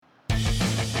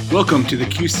Welcome to the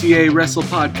QCA Wrestle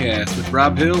Podcast with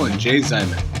Rob Hill and Jay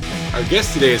Zyman. Our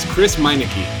guest today is Chris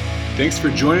Meineke. Thanks for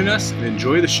joining us and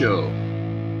enjoy the show.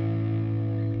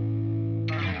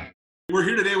 We're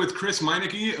here today with Chris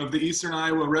Meineke of the Eastern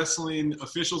Iowa Wrestling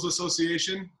Officials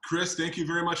Association. Chris, thank you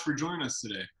very much for joining us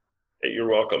today. Hey, you're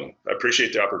welcome. I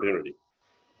appreciate the opportunity.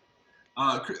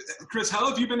 Chris, how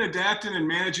have you been adapting and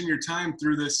managing your time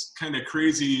through this kind of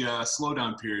crazy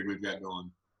slowdown period we've got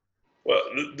going? Well,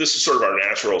 this is sort of our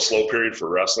natural slow period for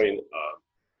wrestling.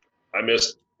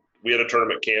 We had a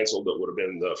tournament canceled that would have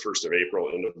been the 1st of April,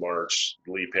 end of March,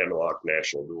 Lee Pamela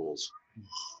National Duels.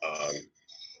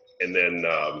 And then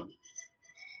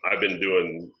I've been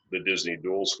doing the Disney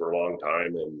Duels for a long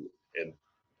time, and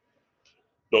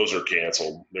those are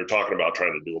canceled. They're talking about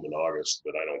trying to do them in August,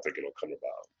 but I don't think it'll come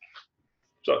about.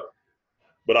 So,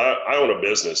 but I own a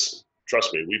business.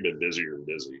 Trust me, we've been busier and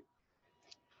busy.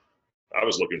 I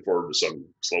was looking forward to some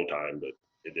slow time, but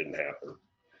it didn't happen.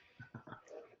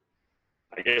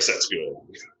 I guess that's good.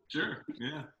 Sure.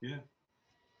 Yeah.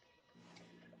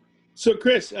 So,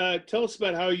 Chris, tell us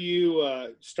about how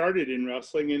you started in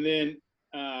wrestling, and then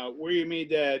where you made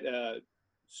that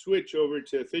switch over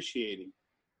to officiating.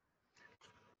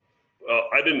 Well,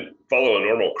 I didn't follow a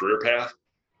normal career path.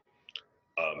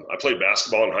 I played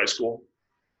basketball in high school.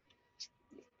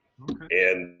 Okay.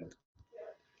 And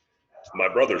my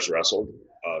brothers wrestled.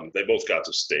 They both got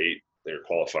to state. They were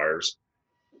qualifiers.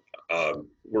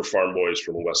 We're farm boys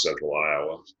from West Central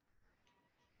Iowa.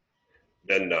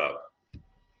 Then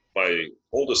my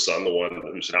oldest son, the one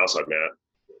whose house I'm at,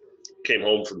 came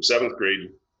home from 7th grade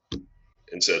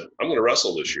and said, "I'm going to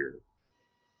wrestle this year."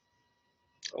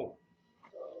 Oh,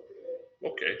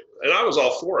 okay. And I was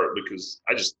all for it because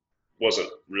I just wasn't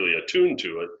really attuned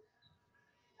to it.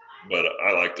 But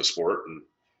I like the sport, and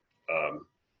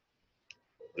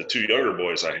the two younger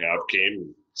boys I have came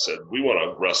and said, "We want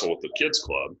to wrestle with the kids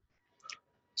club."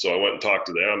 So I went and talked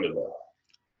to them, and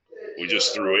we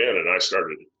just threw in, and I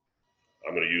started,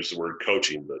 I'm going to use the word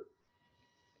coaching, but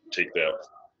take that.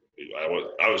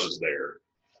 I was just there.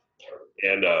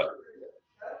 And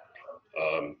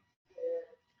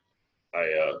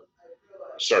I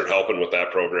started helping with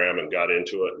that program and got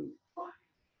into it. And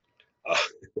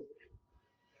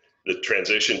the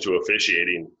transition to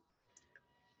officiating,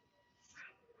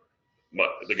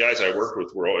 the guys I worked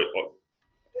with were always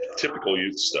typical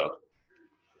youth stuff.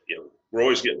 We're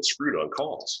always getting screwed on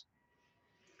calls.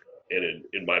 And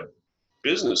in my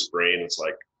business brain, it's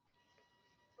like,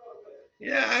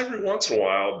 yeah, every once in a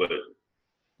while, but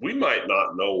we might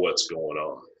not know what's going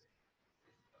on.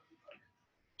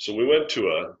 So we went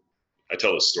to I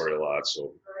tell this story a lot.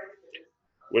 So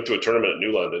went to a tournament at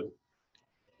New London,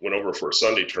 went over for a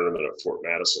Sunday tournament at Fort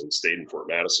Madison, stayed in Fort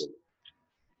Madison.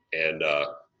 And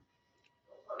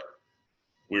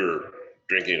we were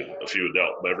drinking a few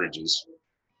adult beverages.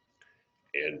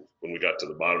 And when we got to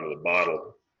the bottom of the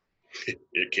bottle,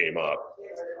 it came up.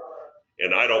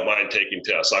 And I don't mind taking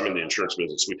tests. I'm in the insurance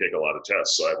business. We take a lot of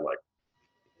tests. So I'm like,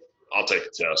 I'll take a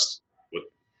test with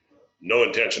no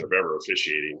intention of ever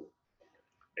officiating.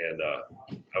 And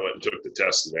I went and took the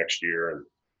test the next year. And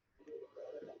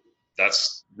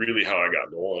that's really how I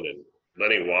got going. And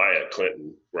Lenny Y at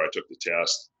Clinton, where I took the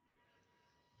test,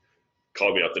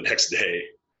 called me up the next day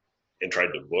and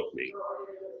tried to book me.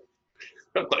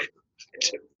 I'm like,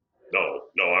 no,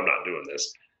 I'm not doing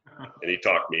this. And he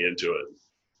talked me into it.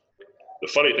 The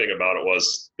funny thing about it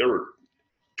was there were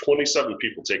 27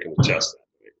 people taking the test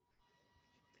that day.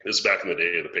 This is back in the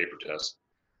day of the paper test.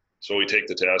 So we take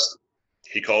the test.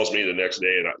 He calls me the next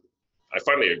day, and I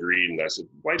finally agreed. And I said,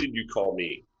 "Why did you call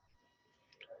me?"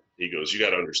 He goes, "You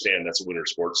got to understand, that's a winter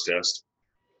sports test.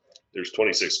 There's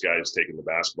 26 guys taking the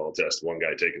basketball test, one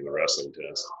guy taking the wrestling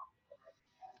test.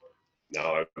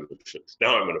 Now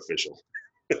I'm an official."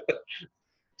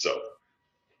 So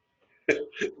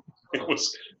it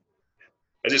was,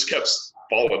 I just kept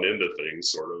falling into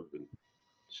things sort of. And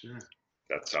Sure.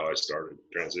 That's how I started,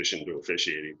 transition to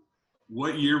officiating.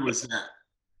 What year was that?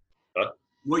 Huh?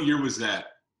 What year was that?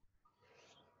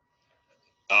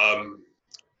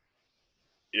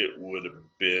 It would have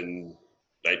been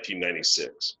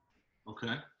 1996.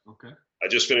 Okay. I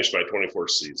just finished my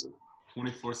 24th season.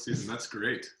 24th season. That's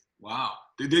great. Wow.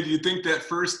 Did you think that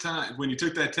first time when you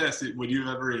took that test, would you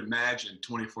ever imagine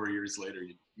 24 years later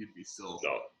you'd be still?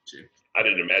 No, I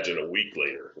didn't imagine a week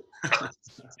later.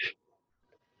 That's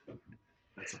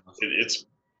awesome. It's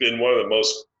been one of the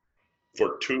most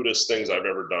fortuitous things I've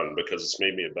ever done because it's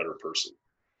made me a better person.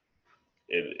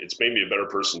 It's made me a better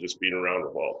person just being around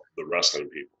with all the wrestling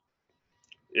people.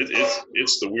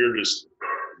 It's the weirdest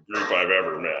group I've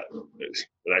ever met.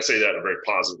 And I say that in a very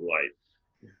positive light.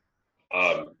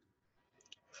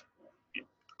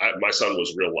 my son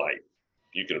was real light.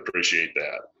 You can appreciate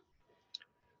that.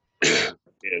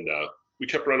 And we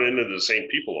kept running into the same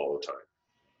people all the time.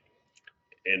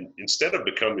 And instead of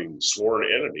becoming sworn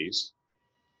enemies,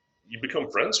 you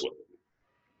become friends with them,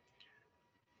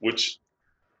 which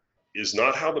is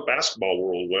not how the basketball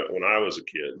world went when I was a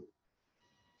kid.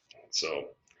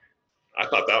 So I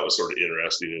thought that was sort of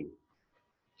interesting and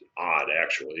odd,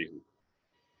 actually.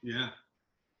 Yeah.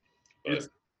 But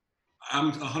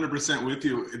I'm 100% with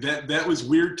you. That was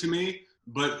weird to me.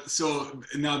 But so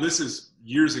now this is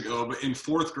years ago, but in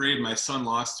 4th grade, my son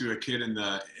lost to a kid in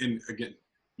again,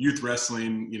 youth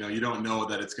wrestling. You know, you don't know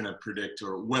that it's going to predict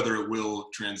or whether it will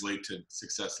translate to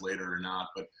success later or not.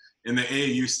 But in the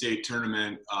AAU state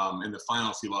tournament, in the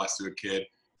finals, he lost to a kid.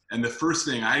 And the first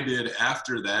thing I did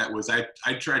after that was I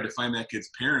tried to find that kid's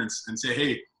parents and say,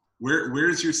 hey,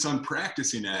 where's your son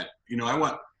practicing at? You know,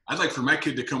 I'd like for my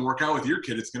kid to come work out with your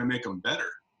kid. It's going to make them better.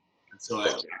 And so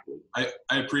I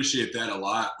appreciate that a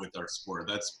lot with our sport.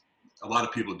 That's a lot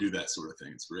of people do that sort of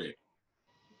thing. It's great.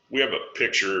 We have a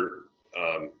picture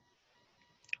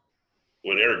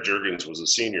when Eric Juergens was a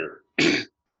senior.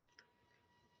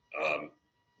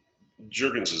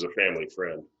 Juergens is a family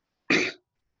friend. And,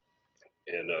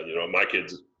 you know,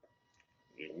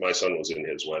 my son was in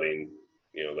his wedding,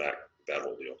 you know, that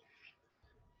whole deal.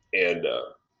 And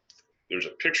there's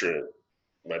a picture in it.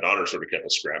 My daughter sort of kept a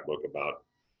scrapbook about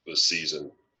this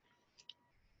season.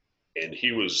 And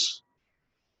he was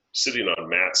sitting on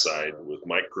Matt's side with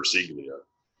Mike Corsiglia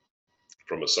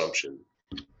from Assumption.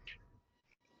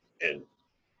 And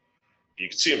you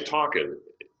could see him talking.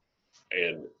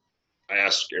 And I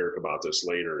asked Eric about this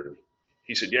later. And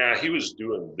he said, yeah, he was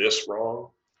doing this wrong.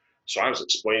 So I was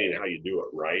explaining how you do it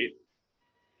right.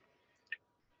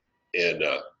 And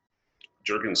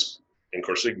Juergens and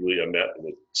Corsiglia met in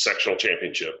the sectional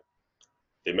championship.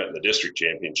 They met in the district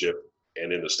championship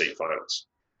and in the state finals.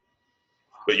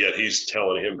 But yet he's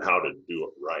telling him how to do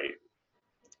it right,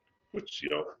 which, you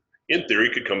know, in theory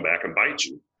could come back and bite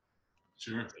you.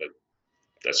 Sure. But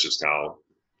that's just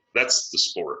that's the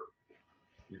sport.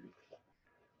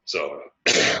 So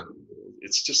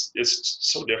it's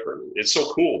so different. It's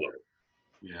so cool though.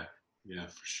 Yeah,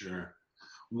 for sure.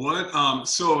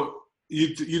 So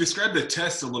you described the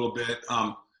test a little bit.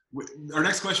 Our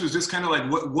next question was just kind of like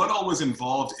what all was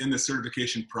involved in the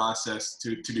certification process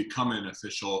to become an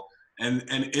official, and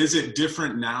is it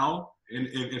different now? And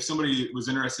if somebody was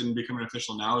interested in becoming an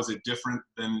official now, is it different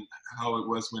than how it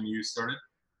was when you started?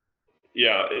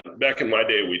 Yeah, back in my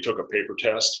day, we took a paper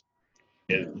test,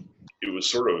 and it was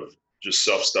sort of just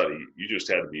self-study. You just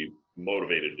had to be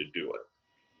motivated to do it.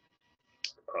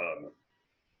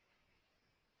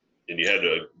 And you had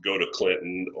to go to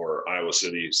Clinton or Iowa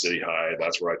City, City High.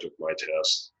 That's where I took my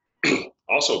test.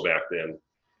 Also back then,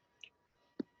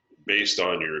 based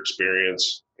on your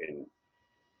experience, and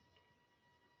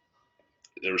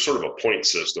there was sort of a point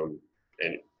system,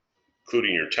 and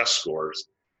including your test scores.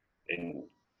 And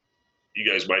you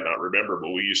guys might not remember,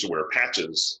 but we used to wear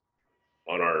patches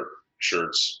on our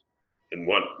shirts. And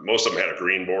most of them had a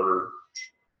green border.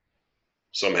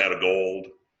 Some had a gold,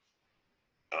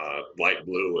 light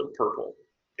blue, and purple.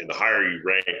 And the higher you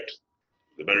ranked,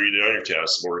 the better you did on your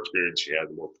test, the more experience you had,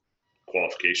 the more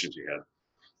qualifications you had.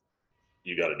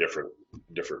 You got a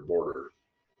different border.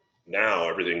 Now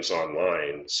everything's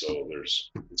online, so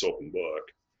it's open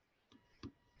book.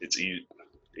 It's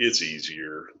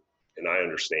easier, and I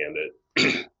understand it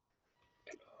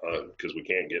because we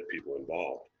can't get people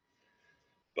involved.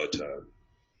 But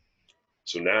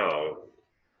so now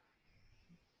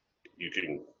you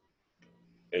can,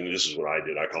 and this is what I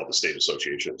did. I called the state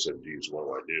association and said, geez, what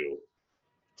do I do?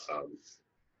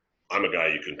 I'm a guy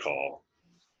you can call.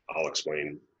 I'll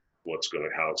explain how it's going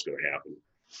to happen.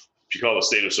 If you call the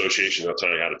state association, they'll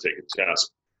tell you how to take a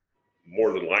test.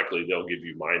 More than likely, they'll give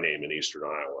you my name in Eastern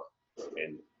Iowa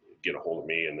and get a hold of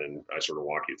me, and then I sort of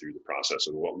walk you through the process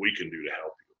and what we can do to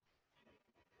help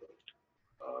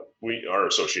you. Our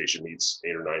association meets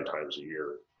 8 or 9 times a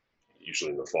year,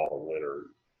 usually in the fall and winter.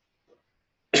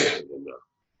 And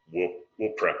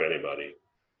we'll prep anybody.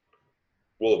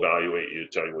 We'll evaluate you,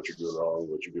 tell you what you're doing wrong,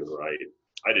 what you're doing right.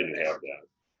 I didn't have that.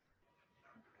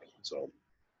 So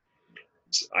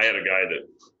I had a guy that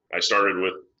I started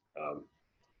with.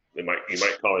 You might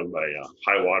call him by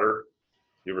High Water.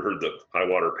 You ever heard the High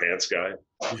Water Pants guy?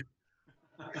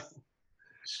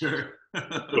 Sure. He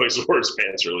always wore his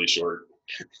pants really short.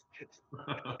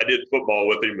 I did football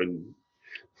with him, and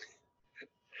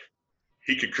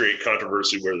he could create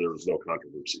controversy where there was no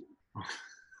controversy.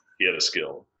 He had a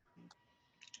skill.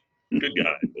 Good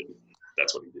guy, but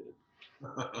that's what he did.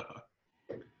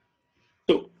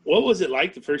 So What was it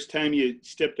like the first time you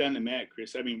stepped on the mat,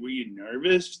 Chris? I mean, were you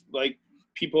nervous like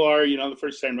people are, the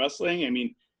first time wrestling? I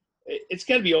mean, it's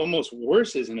got to be almost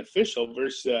worse as an official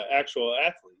versus actual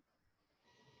athlete.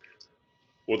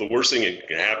 Well, the worst thing that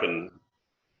can happen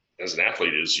as an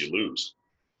athlete is you lose.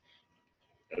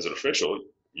 As an official,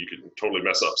 you can totally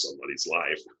mess up somebody's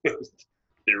life,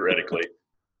 theoretically.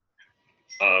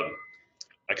 I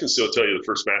can still tell you the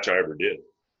first match I ever did.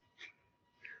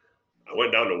 I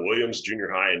went down to Williams Junior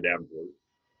High in Davenport.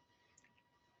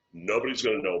 Nobody's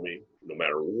going to know me. No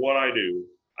matter what I do,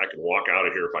 I can walk out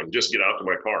of here. If I can just get out to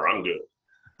my car, I'm good.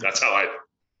 That's how I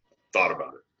thought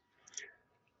about it.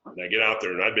 And I get out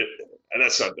there, and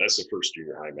that's the first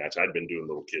junior high match. I'd been doing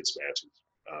little kids matches.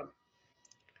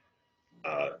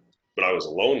 But I was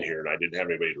alone here, and I didn't have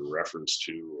anybody to reference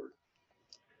to.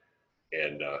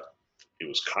 And it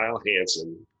was Kyle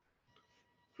Hansen,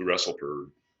 who wrestled for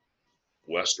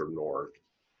Western North,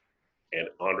 and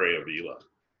Andre Avila,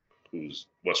 who's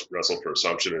wrestled for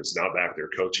Assumption and is now back there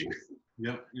coaching.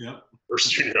 Yep. First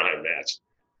junior high match.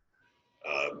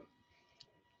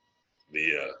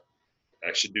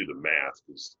 I should do the math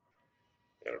because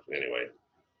anyway,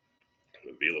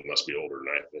 Avila must be older than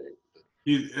I think.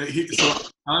 So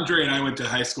Andre and I went to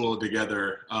high school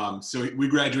together. So we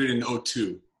graduated in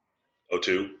 2002.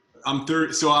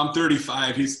 2002? I'm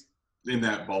 35. He's in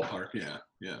that ballpark. Yeah.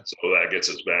 So that gets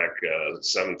us back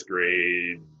 7th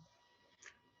grade,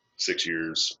 6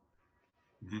 years.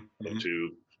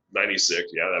 2002,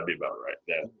 96. Yeah, that'd be about right.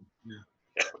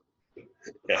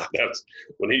 Yeah. That's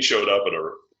when he showed up at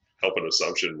a helping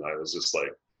Assumption. I was just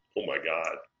like, oh my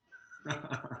God,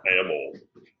 I am old.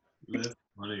 That's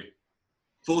funny.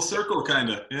 Full circle, kind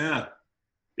of. Yeah.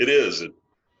 It is.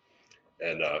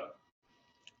 And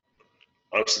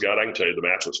honest to God, I can tell you the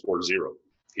match was 4-0.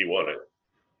 He won it.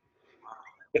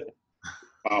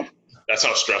 Wow. That's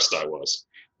how stressed I was.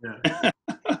 Yeah.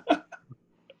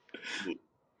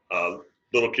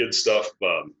 Little kid stuff.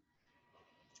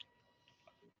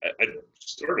 I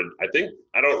started,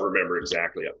 I don't remember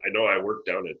exactly. I know I worked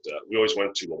down at, we always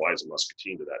went to Louisa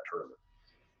Muscatine to that tournament.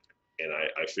 And I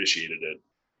officiated it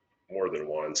more than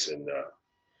once. And,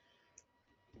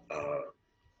 oh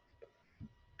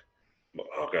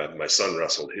God, my son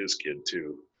wrestled his kid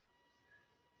too.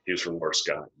 He was from North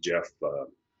Scott, Jeff.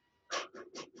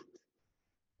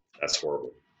 That's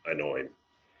horrible. I know him.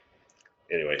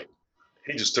 Anyway,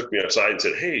 he just took me aside and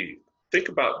said, hey, think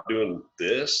about doing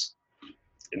this.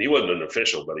 And he wasn't an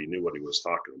official, but he knew what he was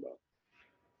talking about.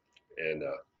 And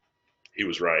he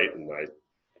was right. And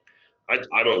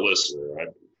I'm a listener.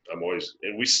 I'm always,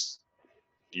 and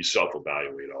you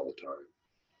self-evaluate all the time.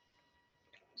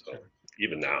 So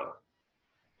even now.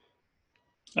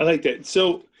 I like that.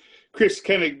 So Chris,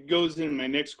 kind of goes into my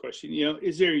next question.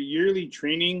 Is there a yearly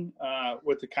training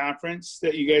with the conference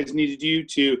that you guys need to do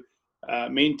to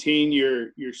maintain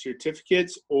your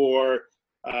certificates or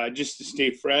just to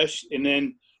stay fresh? And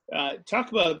then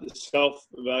talk about the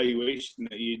self-evaluation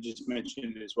that you just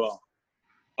mentioned as well.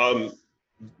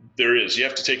 There is. You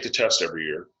have to take the test every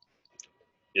year.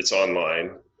 It's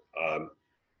online.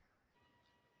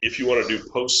 If you want to do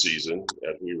postseason,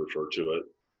 as we refer to it,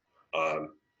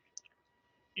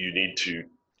 you need to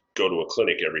go to a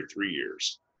clinic every 3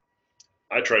 years.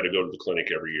 I try to go to the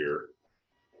clinic every year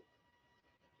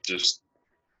just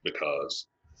because.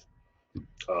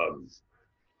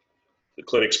 The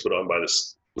clinic's put on by the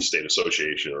state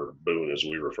association, or Boone as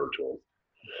we refer to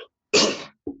them.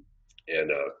 And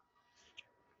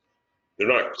they're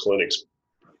not clinics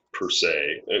per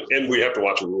se. And we have to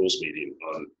watch a rules meeting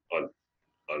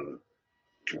on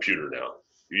computer now.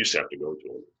 You used to have to go to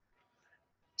them.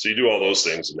 So you do all those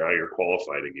things, and now you're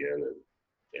qualified again,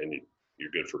 and you're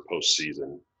good for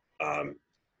postseason.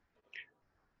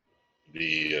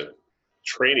 The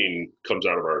training comes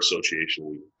out of our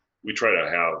association. We try to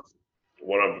have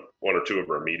one or two of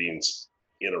our meetings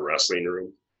in a wrestling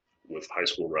room with high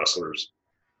school wrestlers.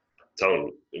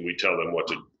 And we tell them what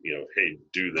to, hey,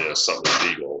 do this, something's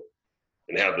legal,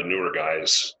 and have the newer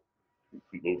guys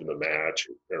moving the match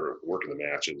or working the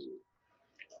matches.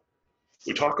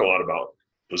 We talk a lot about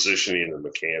positioning and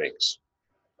mechanics.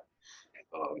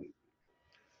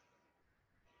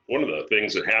 One of the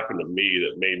things that happened to me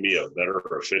that made me a better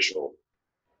official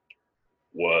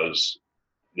was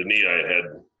the knee I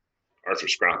had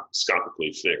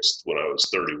arthroscopically fixed when I was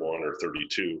 31 or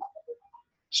 32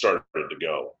 started to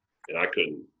go, and I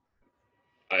couldn't.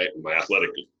 My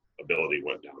athletic ability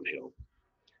went downhill,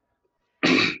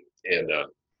 and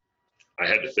I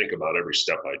had to think about every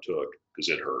step I took because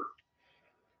it hurt.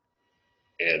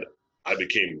 And I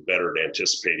became better at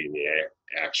anticipating the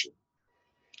action.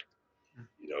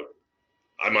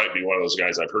 I might be one of those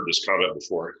guys, I've heard this comment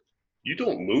before, you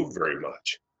don't move very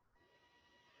much.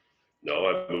 No,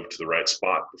 I moved to the right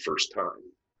spot the first time.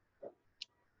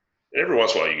 And every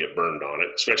once in a while you get burned on it,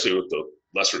 especially with the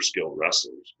lesser skilled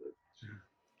wrestlers. But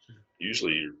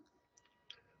usually you're,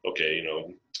 okay, you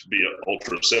know, to be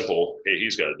ultra simple, hey,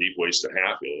 he's got a deep waist to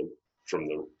half in from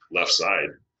the left side.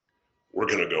 We're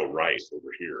going to go right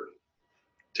over here.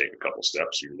 Take a couple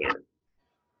steps, you're there.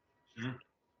 Sure.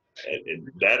 And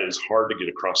that is hard to get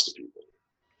across to people,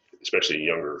 especially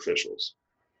younger officials,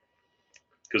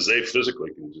 because they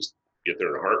physically can just get there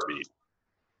in a heartbeat.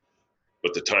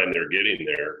 But the time they're getting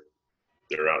there,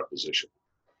 they're out of position.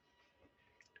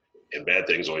 And bad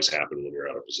things always happen when you're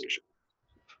out of position.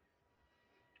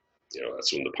 You know,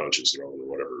 that's when the punch is thrown or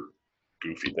whatever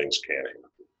goofy things can happen.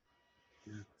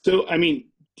 So, I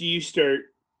mean,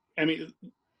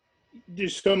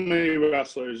 there's so many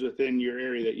wrestlers within your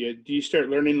area that do you start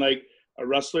learning like a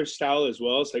wrestler style as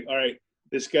well? It's like, all right,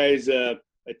 this guy's a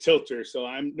tilter, so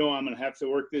I'm going to have to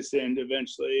work this end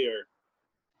eventually, or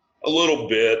a little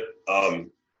bit. I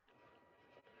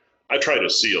try to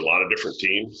see a lot of different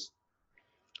teams.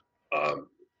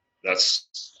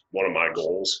 That's one of my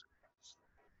goals.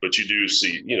 But you do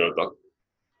see, you know,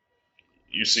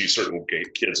 you see certain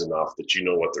kids enough that you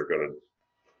know what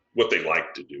they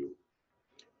like to do.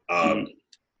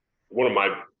 One of my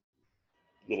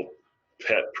little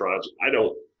pet projects, I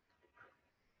don't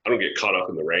get caught up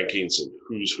in the rankings and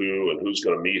who's who and who's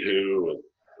going to meet who, and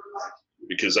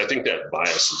because I think that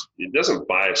it doesn't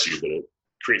bias you, but it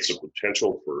creates a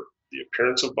potential for the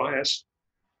appearance of bias.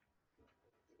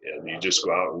 And you just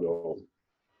go out and go,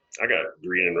 I got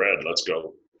green and red, let's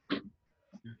go.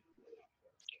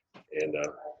 And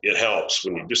it helps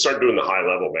when you just start doing the high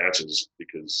level matches,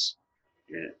 because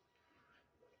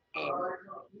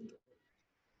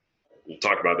we'll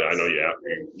talk about that. I know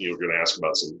you were going to ask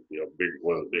about some, you know,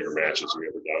 one of the bigger matches we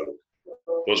ever done.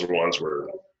 Those are ones where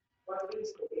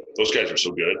those guys are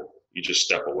so good, you just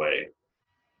step away,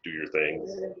 do your thing.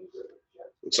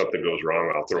 When something goes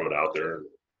wrong, I'll throw it out there.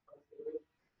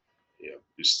 You know,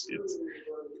 it's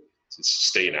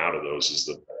staying out of those is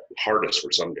the hardest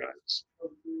for some guys.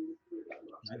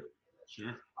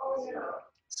 Sure.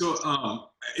 So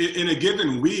in a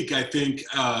given week, I think,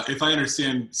 if I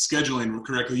understand scheduling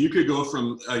correctly, you could go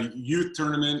from a youth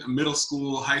tournament, middle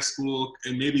school, high school,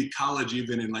 and maybe college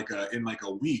even in like a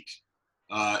week.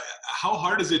 How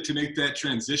hard is it to make that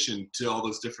transition to all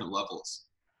those different levels?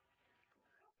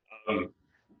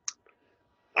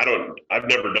 I've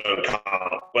never done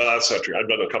college. Well, that's not true. I've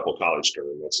done a couple college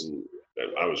tournaments, and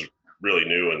I was really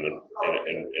new and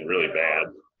really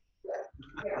bad.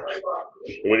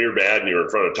 When you're bad and you're in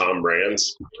front of Tom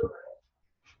Brands,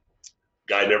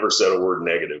 guy never said a word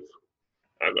negative.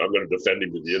 I'm going to defend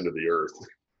him to the end of the earth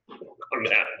on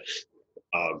that.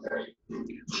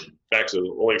 In fact, the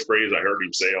only phrase I heard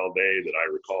him say all day that I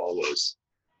recall was,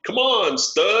 "Come on,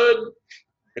 stud,"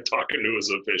 talking to his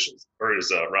officials or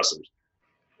his wrestlers.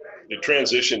 The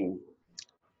transition,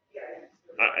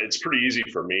 it's pretty easy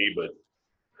for me, but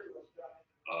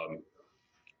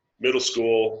middle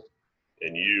school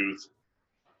and youth.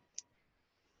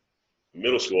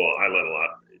 Middle school, I let a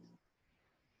lot.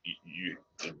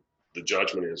 The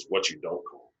judgment is what you don't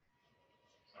call.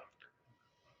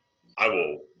 I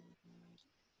will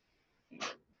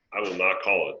not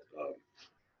call it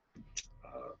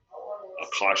a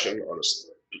caution on a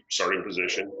starting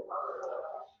position,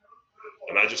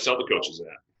 and I just tell the coaches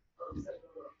that.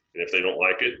 And if they don't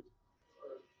like it,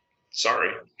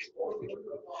 sorry.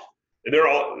 And they're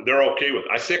okay with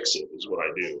it. I fix it is what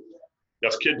I do. Now,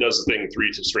 if a kid does the thing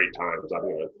 3 straight times, I'm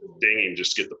going to ding him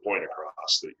just to get the point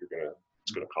across that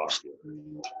it's going to cost you.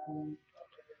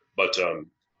 But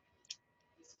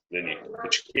but you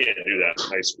can't do that in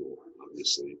high school.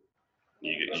 Obviously,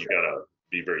 you got to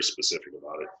be very specific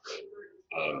about it.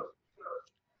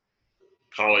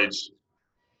 College,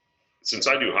 since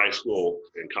I do high school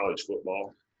and college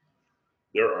football,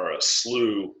 there are a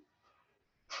slew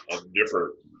of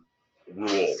different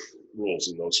rules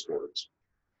in those sports.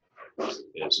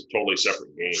 It's a totally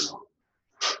separate game.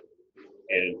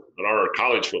 And on our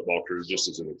college football crew, just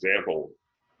as an example,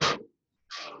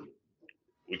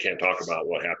 we can't talk about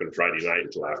what happened Friday night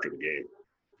until after the game,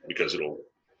 because you'll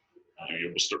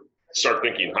start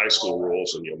thinking high school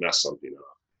rules and you'll mess something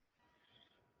up.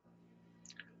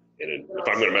 And if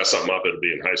I'm going to mess something up, it'll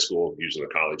be in high school using a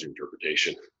college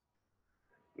interpretation.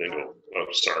 Then go, oh,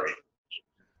 sorry.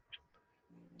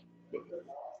 But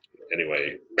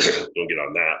anyway, don't get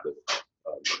on that. But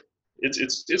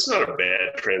it's not a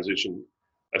bad transition.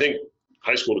 I think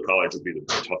high school to college would be the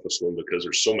toughest one, because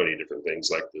there's so many different things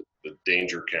like the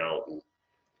danger count. And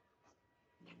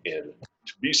And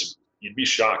you'd be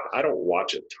shocked. I don't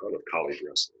watch a ton of college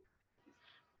wrestling.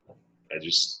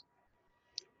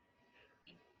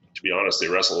 To be honest, they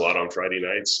wrestle a lot on Friday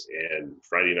nights, and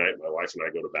Friday night, my wife and I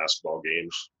go to basketball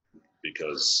games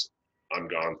because I'm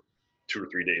gone 2 or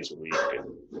 3 days a week, and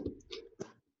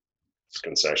it's a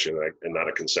concession, and not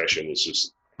a concession. It's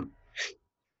just,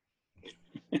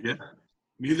 Yeah,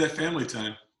 need that family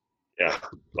time. yeah,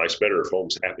 life's better if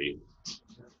home's happy.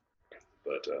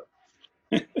 But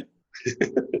when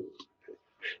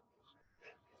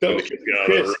the kids get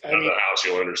out of the house,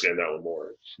 you'll understand that one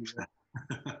more.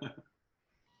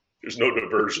 There's no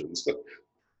diversions.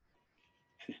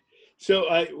 So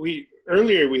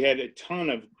earlier we had a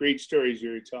ton of great stories you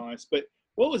were telling us, but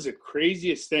what was the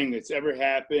craziest thing that's ever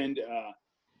happened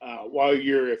while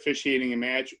you're officiating a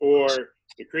match, or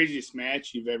the craziest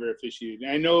match you've ever officiated?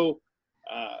 And I know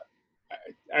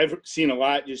I've seen a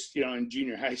lot just, in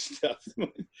junior high stuff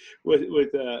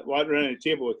with running a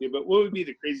table with you, but what would be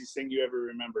the craziest thing you ever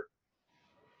remember?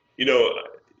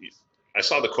 I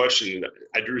saw the question.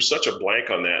 I drew such a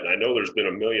blank on that, and I know there's been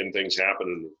a million things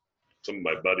happening. Some of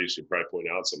my buddies could probably point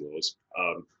out some of those.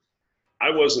 I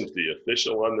wasn't the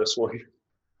official on this one,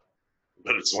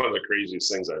 but it's one of the craziest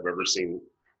things I've ever seen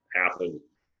happen.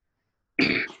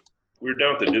 We were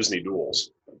down at the Disney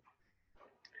duels,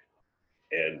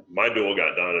 and my duel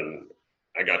got done, and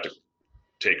I got to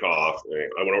take off.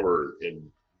 I went over and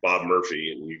Bob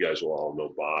Murphy, and you guys will all know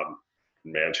Bob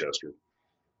in Manchester.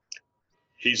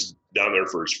 He's down there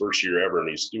for his first year ever, and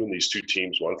he's doing these 2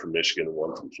 teams, one from Michigan and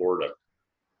one from Florida.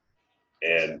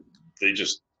 And they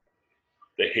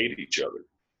hate each other.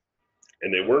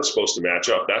 And they weren't supposed to match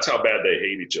up. That's how bad they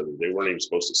hate each other. They weren't even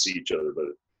supposed to see each other,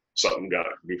 but something got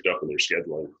goofed up in their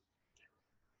scheduling.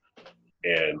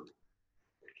 And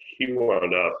he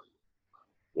wound up,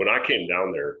 when I came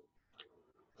down there,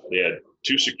 they had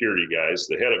 2 security guys,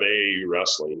 the head of AAU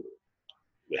wrestling,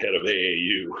 the head of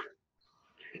AAU,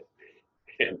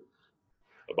 and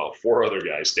about 4 other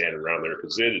guys standing around there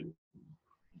because it had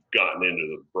gotten into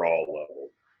the brawl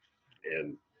level.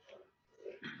 And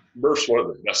Murph's one of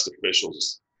the best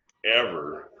officials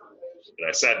ever. And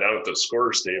I sat down at the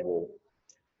scorer's table,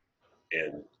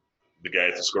 and the guy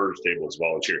at the scorer's table was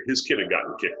volunteer. His kid had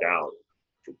gotten kicked out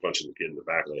for punching the kid in the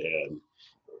back of the head.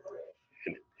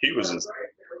 And he was just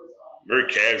very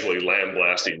casually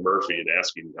lamb-blasting Murphy and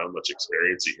asking how much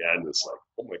experience he had. And it's like,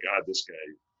 oh my God, this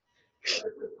guy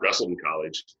wrestled in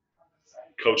college,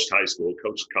 coached high school,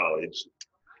 coached college,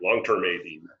 long-term AD.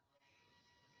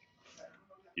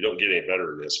 You don't get any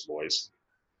better than this, boys.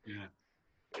 Yeah.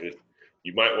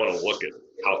 You might want to look at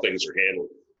how things are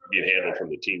being handled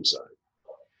from the team side.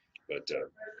 But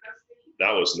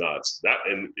that was nuts.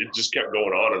 And it just kept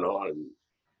going on and on. And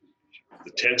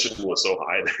the tension was so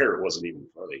high there, it wasn't even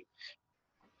funny.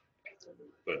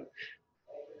 But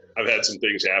I've had some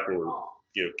things happen where,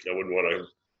 I wouldn't want to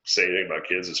say anything about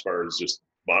kids as far as just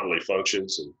bodily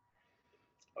functions. And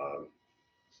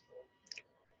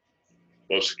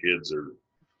most kids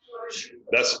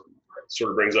that's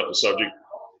sort of brings up the subject.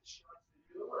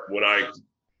 When I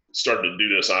started to do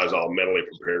this, I was all mentally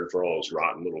prepared for all those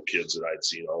rotten little kids that I'd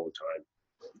seen all the time.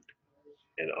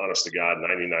 And honest to God,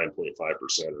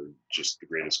 99.5% are just the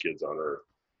greatest kids on earth.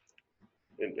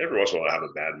 And every once in a while I have a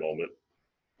bad moment.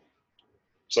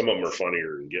 Some of them are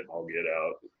funnier and I'll get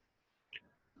out.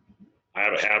 I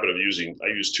have a habit of I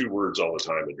use 2 words all the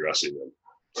time addressing them: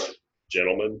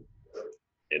 gentleman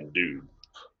and dude.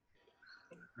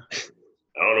 I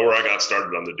don't know where I got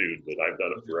started on the dude, but I've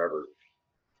done it forever.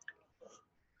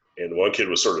 And one kid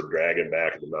was sort of dragging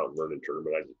back at the Mount Vernon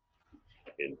tournament.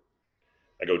 And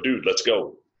I go, dude, let's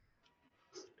go.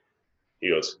 He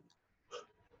goes,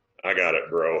 I got it,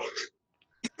 bro.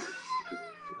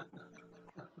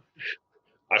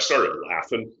 I started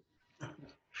laughing. And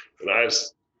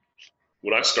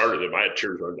when I started him, I had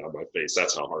tears running down my face.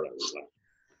 That's how hard I was laughing.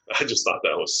 I just thought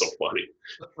that was so funny.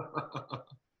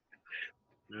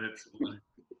 That's funny.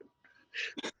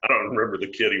 I don't remember the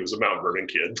kid. He was a Mount Vernon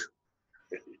kid.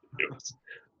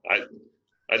 I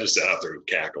just sat out there and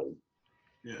cackled.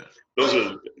 Yeah. Those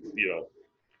are,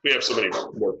 we have so many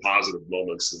more positive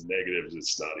moments than negatives.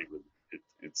 It's not even,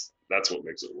 that's what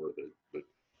makes it worth it. But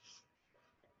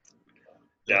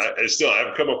yeah,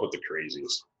 I've come up with the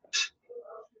craziest.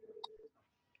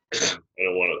 I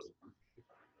don't want to,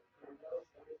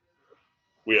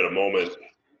 we had a moment,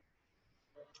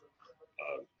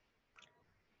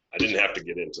 I didn't have to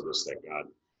get into this, thank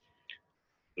God.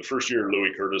 The first year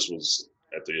Louis Curtis was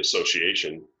at the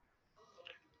association,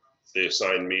 they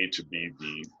assigned me to be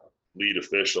the lead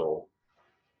official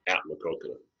at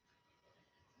Maquoketa.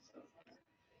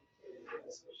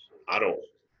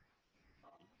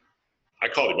 I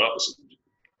called him up and said,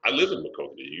 I live in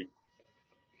Maquoketa.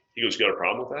 He goes, you got a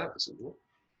problem with that? I said, no.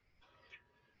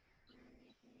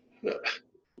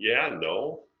 Yeah,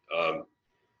 no.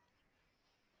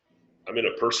 I'm in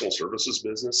a personal services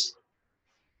business.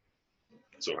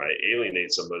 So if I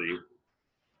alienate somebody,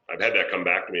 I've had that come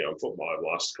back to me on football. I've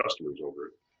lost customers over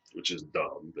it, which is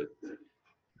dumb. But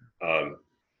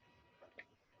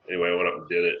anyway, I went up and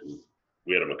did it. And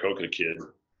we had a Maquoketa kid. I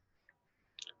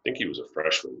think he was a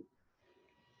freshman.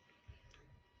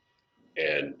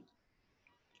 And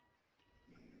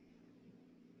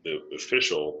the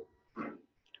official,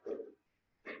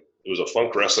 it was a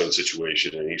funk wrestling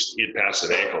situation, and he had passed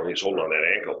an ankle, and he's holding on that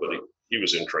ankle, but he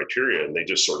was in criteria, and they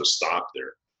just sort of stopped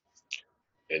there.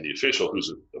 And the official,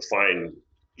 who's a fine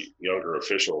younger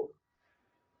official,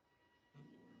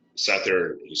 sat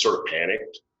there and he sort of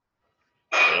panicked,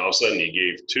 and all of a sudden he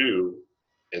gave 2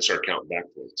 and started counting back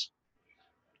points.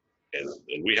 And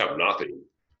we have nothing.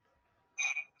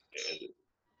 And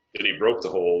then he broke the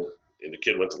hold, and the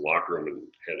kid went to the locker room and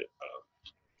had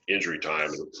injury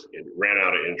time and ran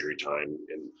out of injury time,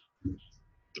 and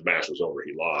the match was over.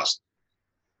 He lost.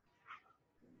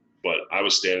 But I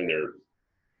was standing there,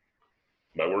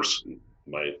 my worst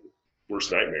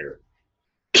nightmare.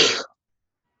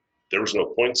 There was no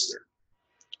points there.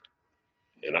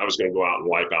 And I was going to go out and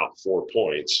wipe out 4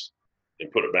 points and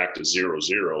put it back to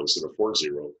 0-0 instead of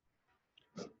 4-0.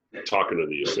 Talking to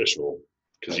the official,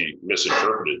 because he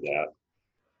misinterpreted that.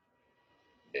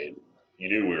 And you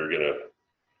knew we were going to,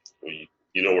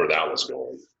 you know where that was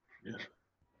going. Yeah.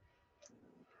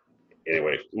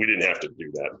 Anyway, we didn't have to do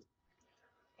that.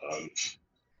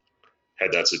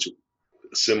 Had that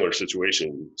similar situation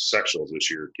in sectionals this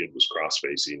year. Kid was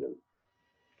cross-facing, and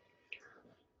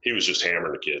he was just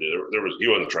hammering the kid. He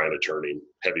wasn't trying to turn him,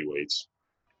 heavyweights.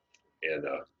 And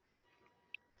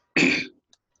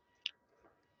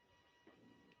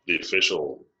the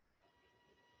official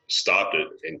stopped it,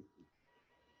 and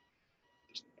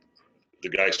the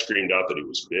guy screamed out that he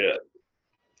was bit,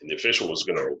 and the official was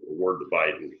going to award the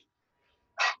bite. And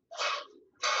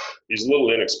he's a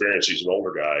little inexperienced. He's an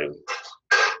older guy.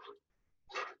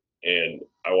 And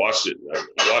I watched it.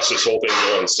 I watched this whole thing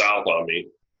going south on me.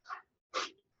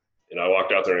 And I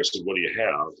walked out there and I said, what do you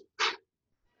have?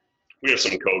 We have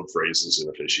some code phrases in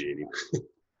officiating.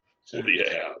 What do you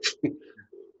have?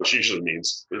 Which usually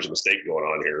means there's a mistake going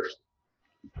on here.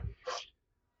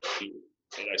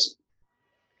 And I said,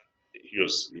 he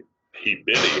goes, he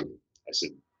bit him. I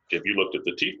said, have you looked at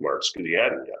the teeth marks? Because he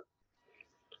hadn't yet.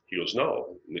 He goes,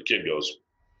 no. And the kid goes,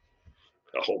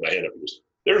 I'll hold my hand up. He goes,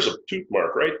 there's a tooth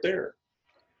mark right there.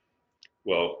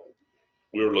 Well,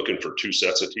 we were looking for 2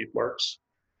 sets of teeth marks,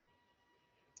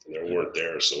 and there weren't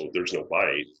there, so there's no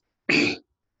bite. And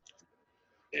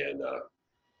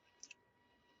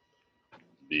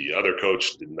the other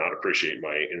coach did not appreciate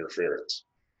my interference.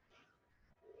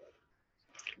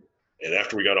 And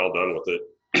after we got all done with it,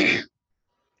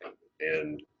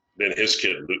 and then his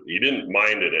kid, he didn't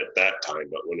mind it at that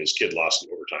time, but when his kid lost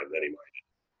in overtime, then he minded.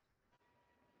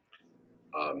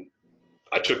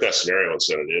 I took that scenario and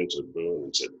sent it in to Boone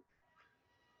and said,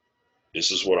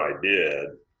 this is what I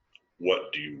did.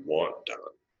 What do you want done?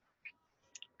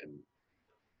 And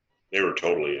they were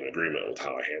totally in agreement with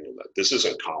how I handled that. This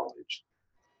isn't college.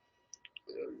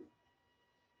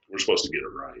 We're supposed to get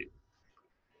it right.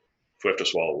 If we have to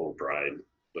swallow a little pride,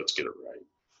 let's get it right.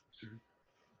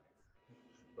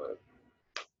 But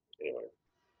anyway,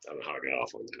 I don't know how I got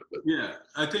off on that. But yeah,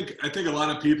 I think a lot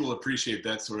of people appreciate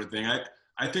that sort of thing.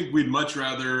 I think we'd much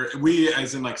rather, we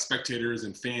as in like spectators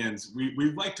and fans,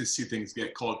 we'd like to see things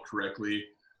get called correctly,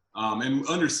 and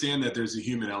understand that there's a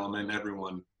human element in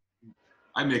everyone.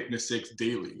 I make mistakes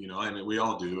daily, you know, I mean, we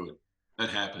all do, and that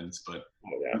happens, but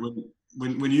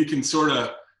when you can sort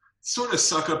of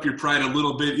suck up your pride a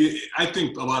little bit, I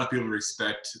think a lot of people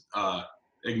respect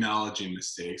acknowledging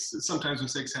mistakes. Sometimes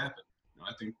mistakes happen. You know,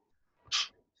 I think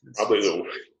probably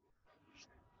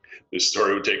this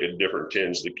story would take a different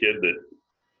tinge. The kid that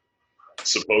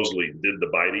supposedly did the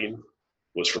biting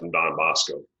was from Don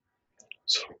Bosco.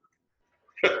 So,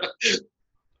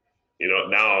 you know,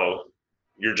 now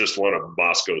you're just one of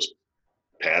Bosco's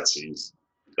patsies.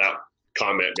 That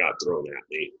comment got thrown at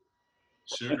me.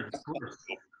 Sure, of course.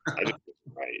 I think it's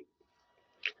right.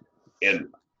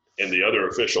 And the other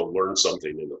official learned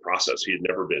something in the process. He had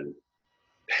never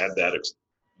had that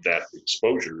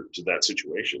exposure to that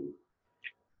situation.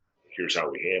 Here's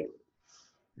how we handle it.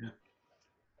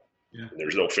 Yeah. And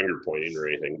there's no finger pointing or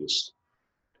anything. Just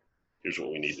here's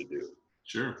what we need to do.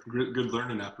 Sure, good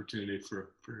learning opportunity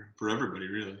for everybody,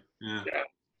 really. Yeah. Yeah,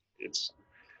 it's,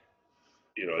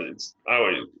 you know, it's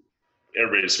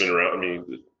everybody's been around. I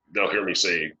mean, they'll hear me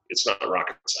say, it's not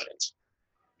rocket science.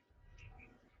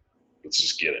 Let's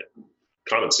just get it.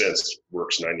 Common sense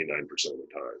works 99% of the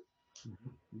time.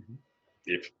 Mm-hmm.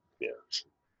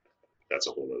 That's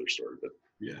a whole other story, but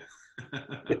yeah.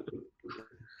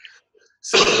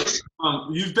 So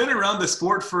you've been around the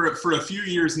sport for a few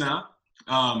years now,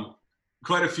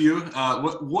 quite a few.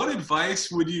 What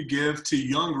advice would you give to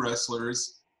young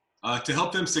wrestlers to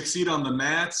help them succeed on the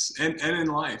mats and in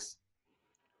life?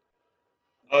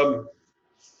 Listen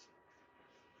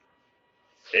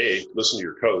to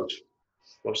your coach.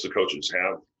 Most of the coaches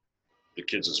have the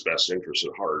kids' best interest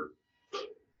at heart,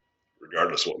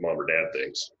 regardless of what mom or dad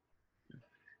thinks.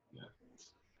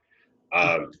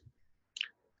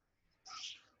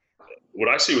 What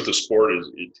I see with the sport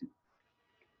is,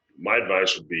 my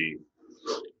advice would be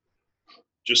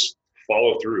just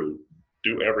follow through,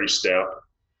 do every step,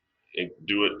 and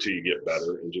do it till you get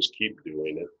better, and just keep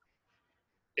doing it,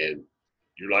 and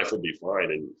your life will be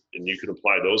fine. And you can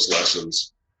apply those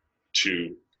lessons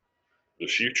to the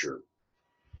future.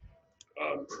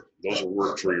 Those will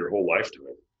work for your whole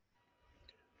lifetime.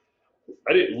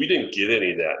 We didn't get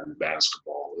any of that in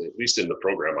basketball, at least in the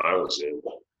program I was in.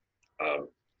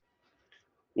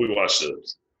 We watched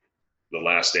the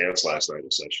Last Dance last night,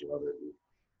 a session of it.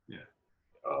 Yeah.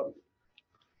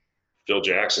 Phil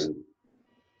Jackson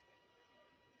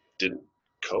didn't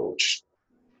coach,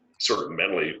 sort of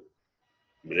mentally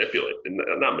manipulate,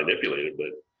 not manipulated,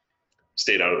 but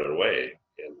stayed out of their way.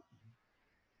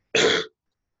 And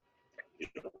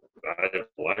I have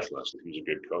a life lesson. He was a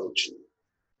good coach.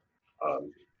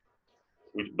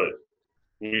 But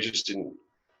we just didn't.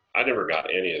 I never got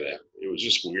any of that. It was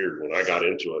just weird when I got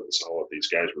into it and saw what these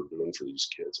guys were doing for these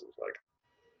kids. It was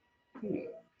like,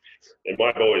 And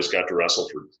my boys got to wrestle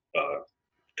for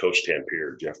Coach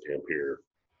Tampier, Jeff Tampier,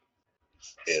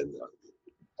 and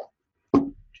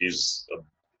he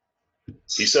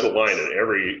said a line at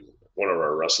every one of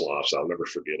our wrestle offs. I'll never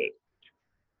forget it.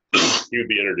 He would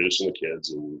be introducing the kids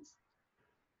and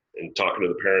talking to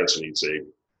the parents, and he'd say,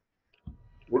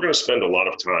 we're going to spend a lot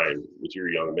of time with your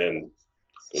young men.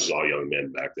 It was all young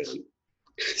men back then.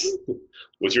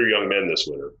 With your young men this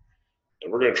winter.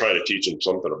 And we're going to try to teach them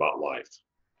something about life.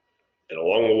 And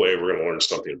along the way, we're going to learn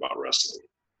something about wrestling.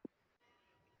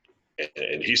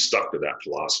 And he stuck to that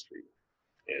philosophy.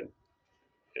 And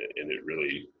it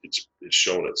really, it's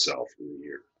shown itself in the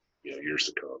years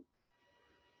to come.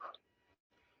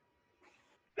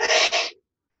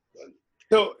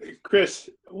 So, Chris,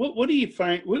 what do you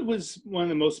find? What was one of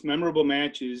the most memorable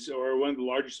matches, or one of the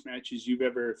largest matches you've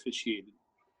ever officiated?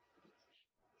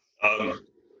 That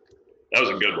was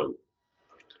a good one.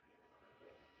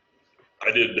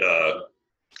 I did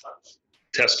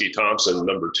Teskey Thompson,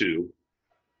 number 2.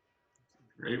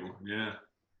 Great one, yeah.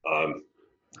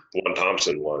 One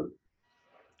Thompson won.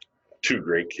 2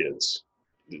 great kids.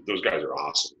 Those guys are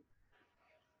awesome.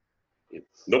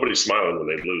 Nobody's smiling when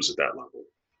they lose at that level.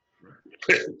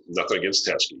 Nothing against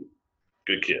Teskey.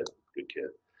 Good kid.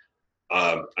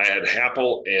 I had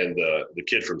Happel and the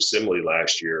kid from Simley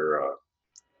last year.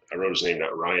 I wrote his name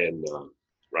down, Ryan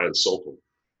Sokol.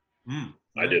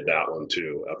 I did that one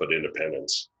too, up at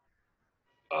Independence.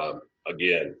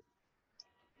 Again,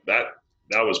 that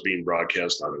was being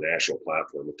broadcast on a national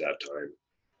platform at that time.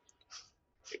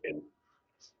 And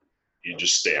you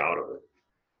just stay out of it.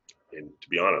 And to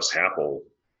be honest, Happel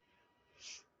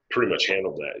pretty much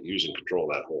handled that. He was in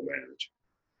control of that whole match.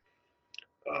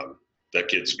 That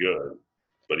kid's good,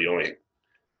 but he only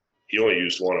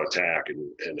used one attack,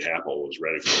 and Happel was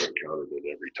ready for it and countered it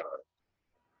every time.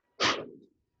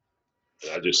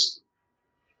 And I just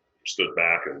stood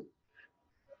back, and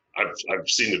I've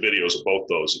seen the videos of both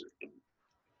those.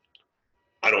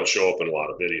 I don't show up in a lot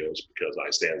of videos because I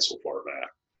stand so far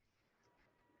back,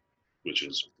 which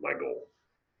is my goal.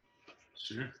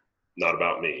 Sure. Not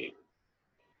about me.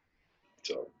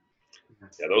 So,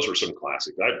 yeah, those were some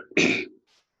classics.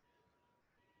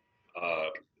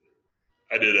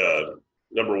 I did a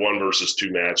number 1 versus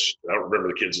 2 match. I don't remember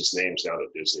the kids' names down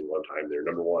at Disney one time. They're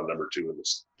number 1, number 2 in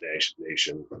this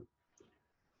nation.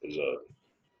 There's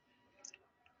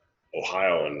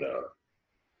Ohio and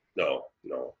no.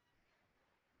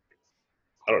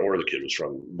 I don't know where the kid was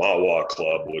from. Mawa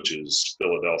Club, which is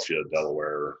Philadelphia,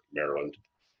 Delaware, Maryland,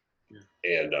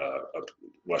 and a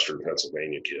Western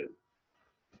Pennsylvania kid.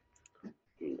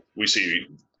 We see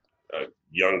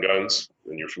young guns,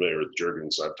 and you're familiar with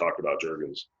Juergens. I've talked about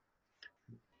Juergens.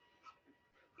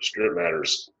 Strip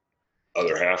Matters,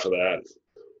 other half of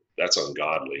that's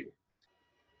ungodly.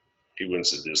 He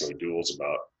wins the Disney duels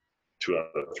about 2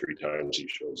 out of 3 times he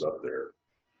shows up there.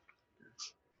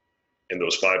 And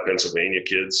those 5 Pennsylvania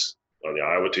kids on the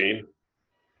Iowa team,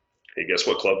 Hey, guess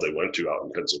what club they went to out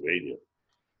in Pennsylvania?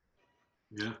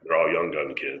 Yeah. They're all young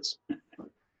gun kids.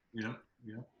 Yeah.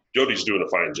 Yeah. Jody's doing a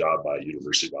fine job by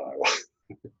University of Iowa.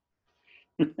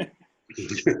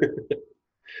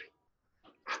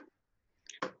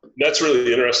 That's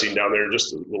really interesting down there.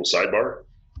 Just a little sidebar.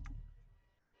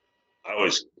 I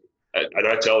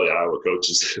tell the Iowa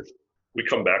coaches, we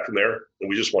come back from there and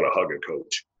we just want to hug a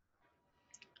coach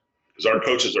because our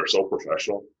coaches are so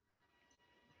professional.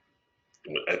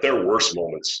 At their worst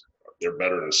moments, they're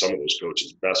better than some of those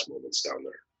coaches' best moments down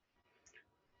there.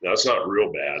 Now, it's not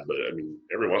real bad, but I mean,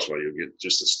 every once in a while you'll get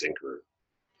just a stinker.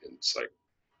 And it's like,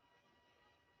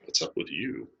 what's up with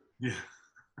you? Yeah.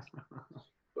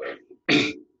 But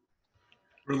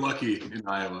we're lucky in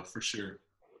Iowa for sure.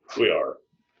 We are.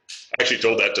 I actually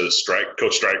told that to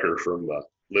Coach Stryker from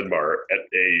Lindmar at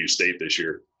AAU State this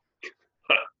year.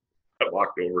 I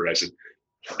walked over and I said,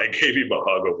 I gave him a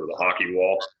hug over the hockey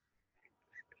wall.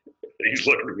 And he's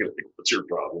looking at me like, what's your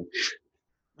problem?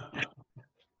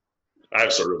 I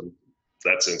have sort of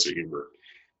that sense of humor.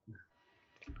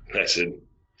 And I said,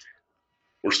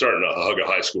 we're starting to hug a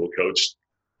high school coach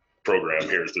program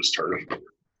here at this tournament.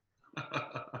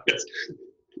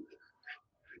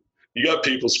 You got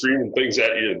people screaming things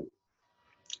at you. And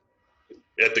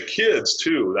at the kids,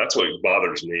 too, that's what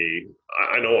bothers me.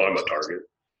 I know I'm a target.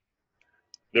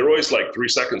 They're always like 3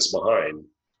 seconds behind.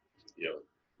 You know,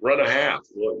 run a half.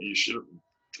 Well, you should have.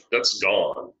 That's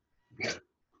gone. Yeah.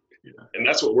 And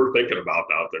that's what we're thinking about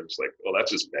out there. It's like, well,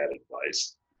 that's just bad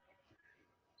advice.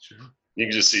 Sure. You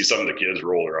can just see some of the kids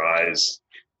roll their eyes.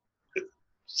 It's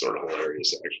sort of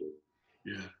hilarious, actually.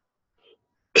 Yeah.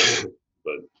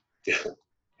 But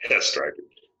yeah, Stryker.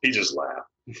 He just laughed.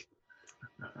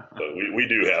 But we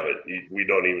do have it. We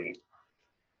don't even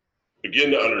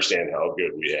begin to understand how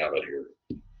good we have it here.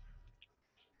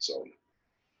 So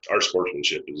our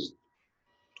sportsmanship is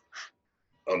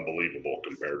unbelievable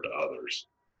compared to others.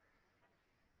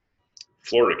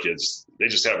 Florida kids, they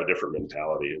just have a different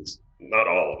mentality. It's not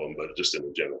all of them, but just in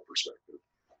a general perspective.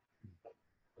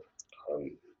 I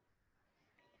don't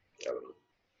know.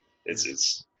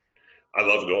 It's. I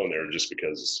love going there just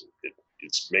because it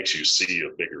makes you see a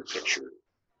bigger picture.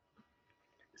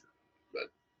 But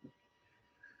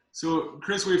so,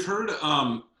 Chris, we've heard,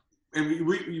 and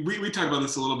we talked about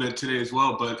this a little bit today as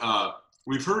well, but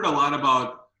we've heard a lot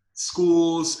about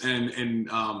schools and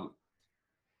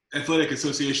athletic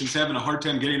associations having a hard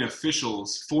time getting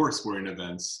officials for sporting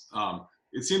events.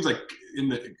 It seems like in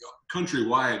the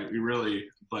countrywide,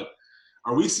 but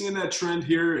are we seeing that trend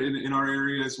here in our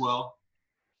area as well?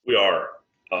 we are.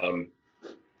 I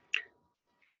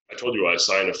told you I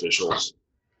assign officials.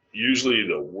 Usually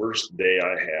the worst day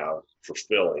I have for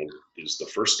filling is the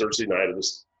first Thursday night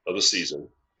of the season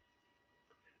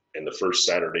and the first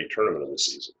Saturday tournament of the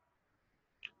season.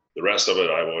 The rest of it,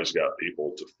 I've always got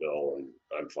people to fill, and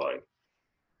I'm fine.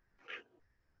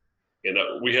 And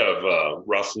we have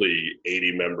roughly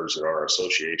 80 members in our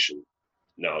association.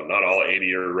 Now, not all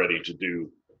 80 are ready to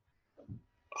do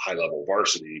high-level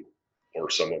varsity, or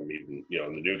some of them even,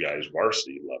 the new guys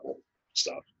varsity level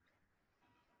stuff.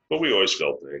 But we always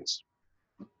fill things.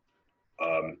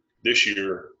 This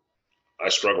year, I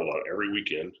struggled on every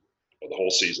weekend of the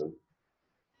whole season.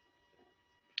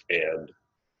 And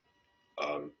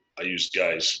I used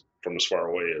guys from as far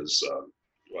away as,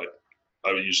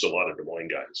 I used a lot of Des Moines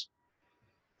guys.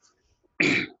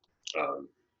 I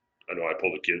know I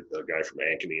pulled a guy from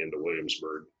Ankeny into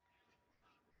Williamsburg.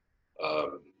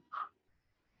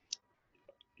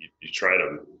 You try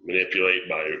to manipulate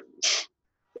my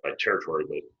territory,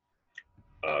 but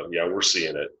yeah, we're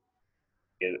seeing it.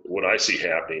 And what I see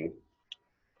happening,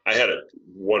 I had a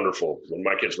wonderful, when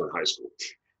my kids were in high school,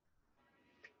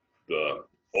 the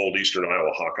old Eastern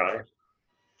Iowa Hawkeye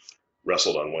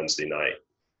wrestled on Wednesday night.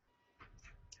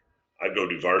 I'd go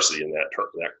do varsity in that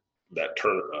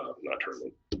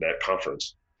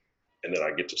conference, and then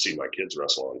I get to see my kids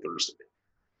wrestle on Thursday.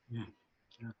 Yeah.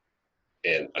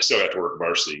 And I still got to work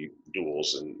varsity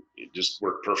duels, and it just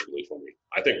worked perfectly for me.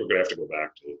 I think we're going to have to go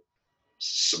back to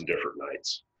some different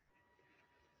nights.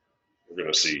 We're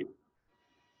going to see.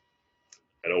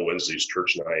 I know Wednesday's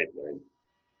church night, and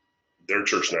their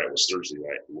church night was Thursday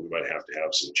night. And we might have to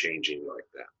have some changing like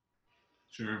that.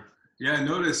 Sure. Yeah, I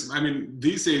noticed. I mean,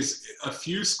 these days, a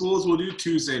few schools will do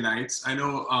Tuesday nights. I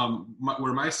know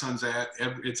where my son's at,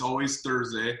 it's always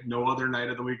Thursday, no other night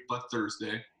of the week but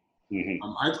Thursday. Mm-hmm.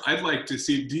 I'd like to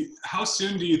see, how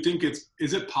soon do you think is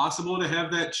it possible to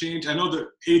have that change? I know the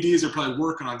ADs are probably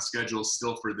working on schedules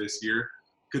still for this year.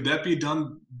 Could that be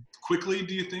done quickly,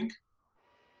 do you think?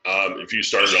 If you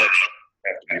started out,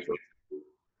 have to be for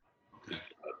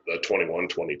the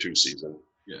 21-22 season.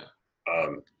 Yeah.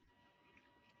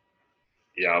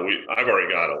 Yeah, I've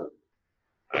already got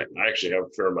I actually have a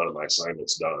fair amount of my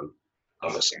assignments done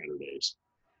on the Saturdays.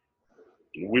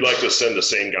 We like to send the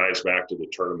same guys back to the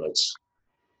tournaments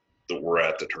that we're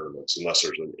at the tournaments, unless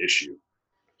there's an issue.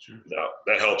 Sure. Now,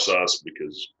 that helps us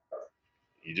because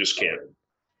you just can't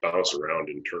bounce around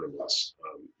in tournaments.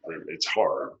 It's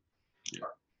hard.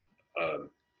 Yeah.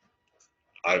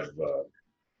 I've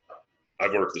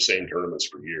worked the same tournaments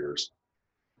for years.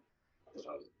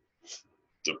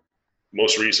 The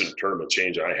most recent tournament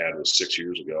change I had was 6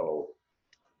 years ago.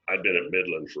 I'd been at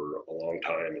Midland for a long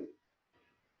time,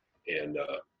 and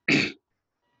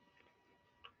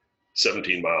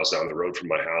 17 miles down the road from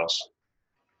my house,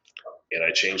 and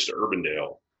I changed to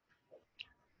Urbandale,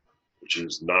 which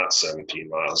is not 17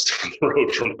 miles down the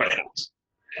road from my house.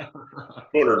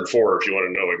 204 if you want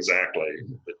to know exactly.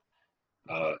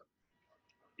 But,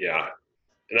 yeah,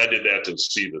 and I did that to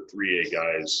see the 3A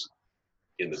guys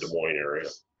in the Des Moines area,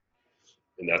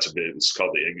 and it's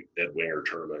called the Ed Winger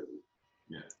tournament.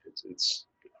 Yeah, it's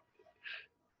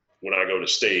when I go to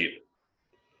state,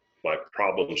 my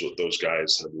problems with those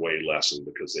guys have way lessened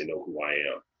because they know who I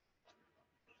am.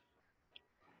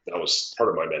 That was part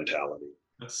of my mentality.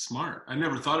 That's smart. I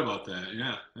never thought about that.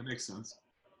 Yeah, that makes sense.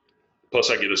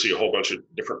 Plus, I get to see a whole bunch of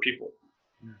different people.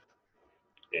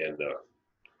 Yeah. And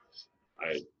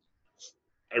I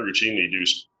routinely do.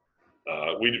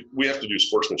 We have to do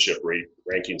sportsmanship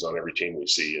rankings on every team we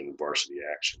see in varsity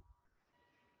action.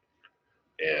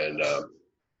 And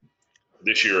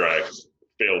this year I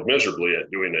failed miserably at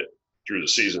doing it through the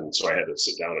season, so I had to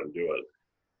sit down and do it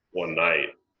one night.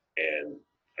 And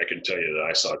I can tell you that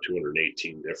I saw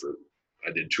 218 different.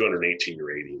 I did 218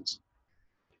 ratings.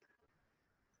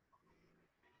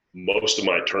 Most of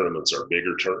my tournaments are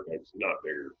bigger tournaments, not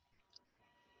bigger.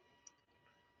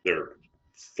 They're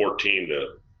 14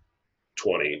 to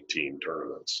 20 team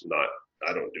tournaments.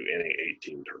 I don't do any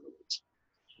 8-team tournaments.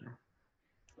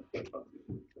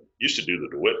 Used to do the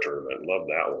DeWitt tournament, loved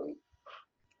that one.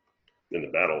 Then the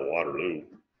Battle of Waterloo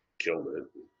killed it.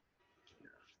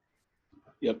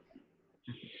 Yep.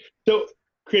 So,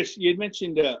 Chris, you had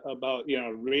mentioned about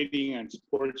rating on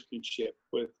sportsmanship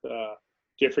with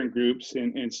different groups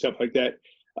and stuff like that.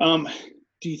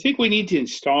 Do you think we need to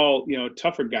install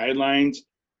tougher guidelines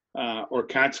or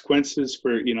consequences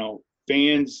for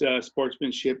fans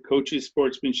sportsmanship, coaches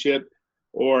sportsmanship,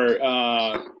 or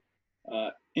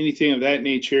anything of that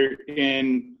nature?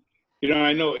 And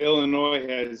I know Illinois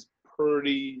has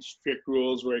pretty strict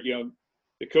rules where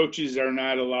the coaches are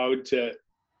not allowed to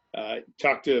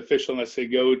talk to the official unless they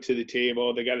go to the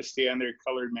table. They got to stay on their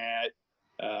colored mat.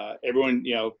 Everyone,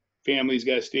 families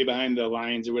got to stay behind the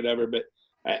lines or whatever. But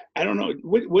I don't know.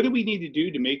 What do we need to do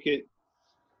to make it,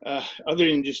 other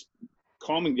than just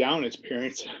calming down as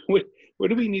parents? What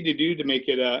do we need to do to make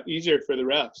it easier for the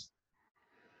refs?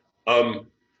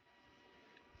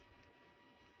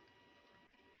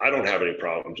 I don't have any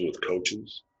problems with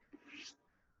coaches.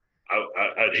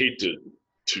 I'd hate to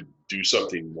do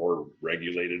something more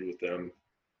regulated with them.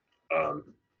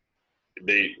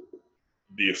 The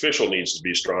official needs to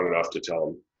be strong enough to tell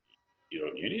them,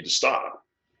 you need to stop.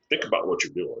 Think about what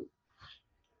you're doing.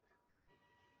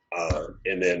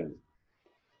 And then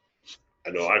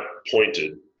I know I've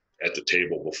pointed at the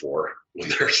table before when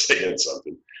they're saying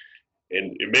something,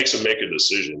 and it makes them make a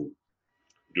decision.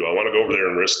 Do I want to go over there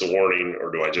and risk the warning,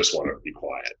 or do I just want to be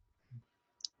quiet?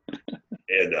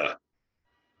 And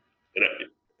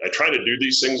I try to do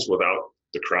these things without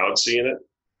the crowd seeing it.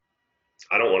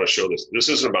 I don't want to show this. This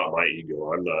isn't about my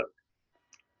ego.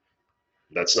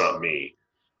 That's not me.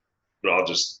 But I'll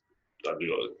do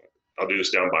this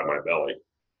down by my belly.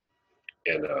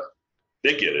 And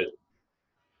they get it.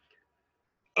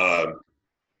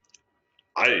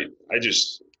 I'd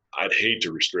hate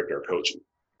to restrict our coaching.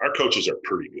 Our coaches are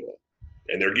pretty good,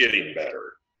 and they're getting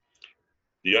better.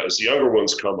 As the younger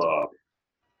ones come up,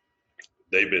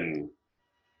 they've been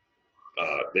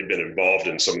involved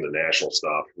in some of the national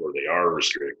stuff where they are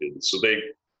restricted, so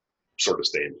they sort of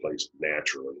stay in place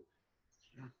naturally.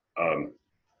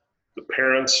 The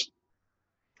parents,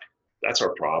 that's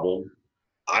our problem.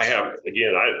 I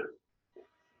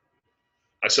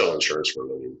sell insurance for a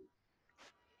living.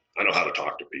 I know how to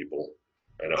talk to people.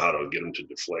 I know how to get them to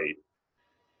deflate.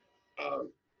 I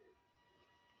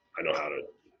know how to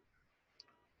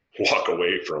walk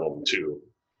away from them too.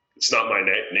 It's not my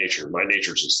nature. My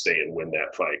nature is to stay and win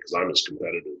that fight because I'm as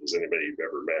competitive as anybody you've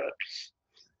ever met.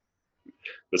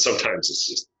 But sometimes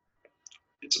it's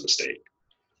a mistake.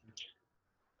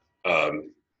 I'd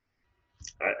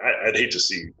hate to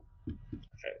see.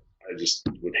 I just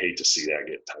would hate to see that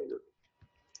get tighter.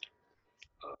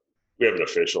 we have an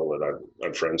official that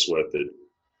I'm friends with that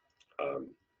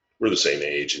we're the same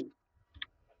age and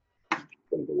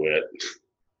from DeWitt.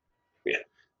 Yeah,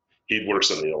 he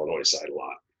works on the Illinois side a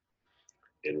lot,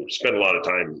 and we spend a lot of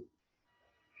time.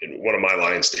 And one of my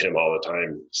lines to him all the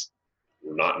time is,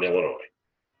 "We're not in Illinois."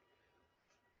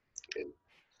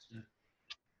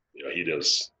 And he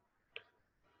does.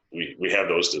 We have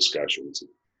those discussions.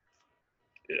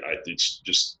 It's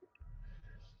just,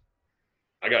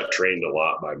 I got trained a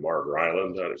lot by Marv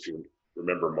Ryland. I don't know if you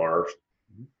remember Marv.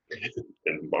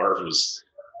 And Marv was,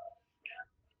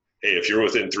 hey, if you're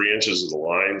within 3 inches of the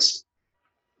lines,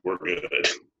 we're good.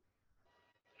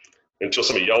 Until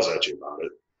somebody yells at you about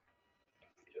it,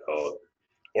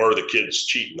 or the kid's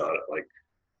cheating on it. Like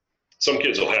some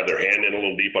kids will have their hand in a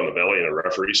little deep on the belly and a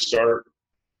referee start,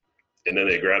 and then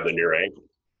they grab the near ankle.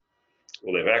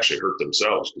 Well, they've actually hurt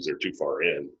themselves because they're too far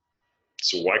in.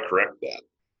 So why correct that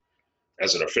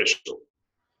as an official?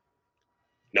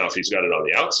 Now, if he's got it on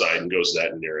the outside and goes to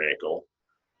that near ankle,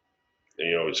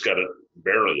 and, he's got it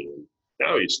barely in,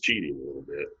 now he's cheating a little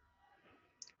bit.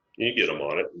 You get him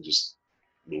on it and just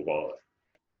move on.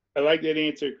 I like that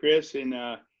answer, Chris. And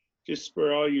just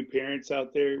for all you parents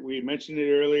out there, we mentioned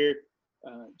it earlier.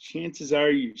 Chances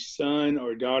are your son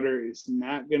or daughter is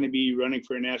not going to be running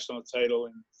for a national title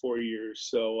in 4 years.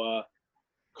 So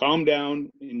calm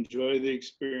down, enjoy the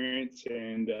experience,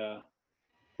 and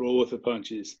roll with the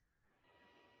punches.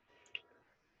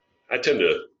 I tend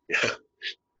to,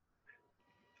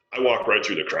 I walk right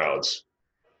through the crowds.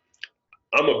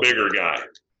 I'm a bigger guy.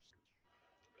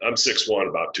 I'm 6'1",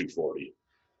 about 240.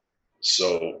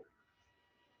 So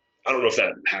I don't know if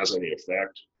that has any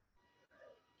effect,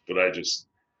 but I just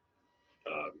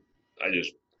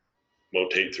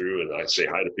rotate through and I say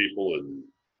hi to people, and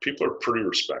people are pretty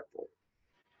respectful.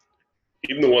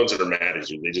 Even the ones that are mad at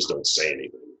you, they just don't say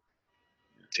anything,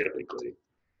 typically.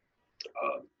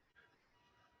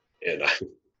 And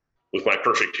with my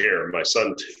perfect hair, my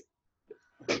son,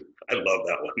 I love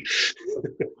that one.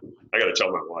 I got to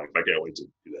tell my wife, I can't wait to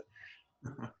do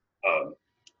that.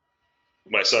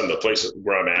 My son, the place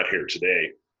where I'm at here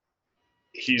today,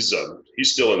 he's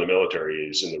still in the military.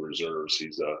 He's in the reserves.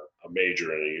 He's a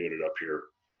major in a unit up here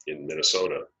in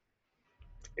Minnesota.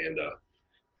 And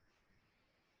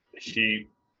he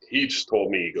just told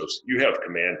me, he goes, "You have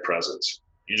command presence.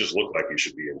 You just look like you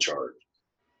should be in charge."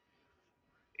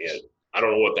 And I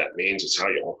don't know what that means. It's how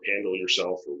you handle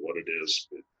yourself or what it is.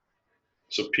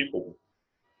 So people,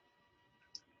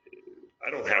 I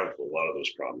don't have a lot of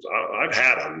those problems. I've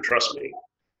had them, trust me.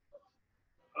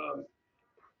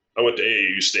 I went to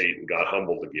AAU State and got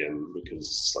humbled again because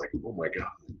it's like, oh my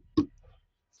God.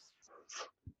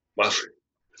 I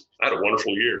had a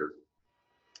wonderful year,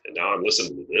 and now I'm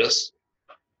listening to this.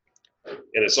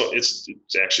 And it's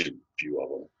actually a few of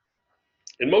them.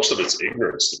 And most of it's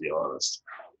ignorance, to be honest.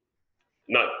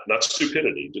 Not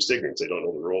stupidity, just ignorance. They don't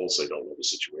know the rules. They don't know the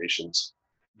situations,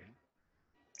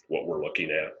 what we're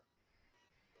looking at.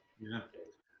 Yeah.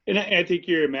 And I think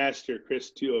you're a master,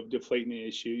 Chris, too, of deflating the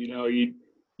issue.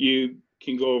 You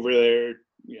can go over there,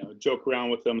 joke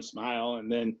around with them, smile,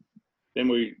 and then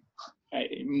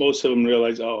most of them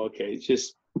realize, oh, okay, it's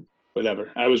just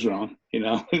whatever. I was wrong,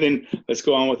 and then let's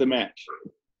go on with the match.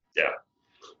 Yeah.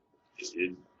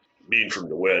 Being from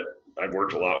DeWitt, I've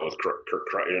worked a lot with Kirk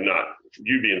Kreider. Not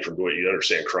you being from DeWitt, you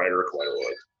understand Kreider quite a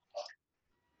lot.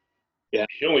 Yeah.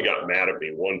 He only got mad at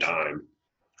me one time,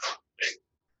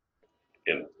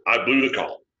 and I blew the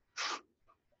call.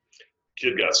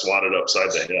 Kid got swatted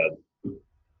upside the head.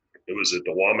 It was at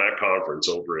the WAMAC conference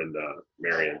over in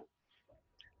Marion.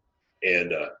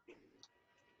 And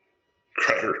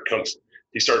Kreider comes,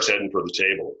 he starts heading for the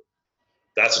table.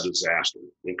 That's a disaster.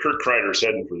 When Kirk Kreider's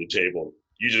heading for the table,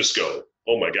 you just go,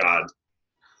 oh my God,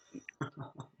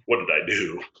 what did I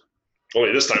do?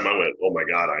 Only this time I went, oh my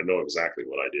God, I know exactly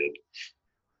what I did.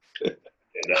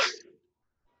 And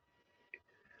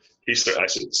I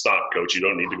said, stop, coach. You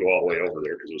don't need to go all the way over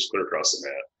there, because it was clear across the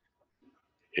mat.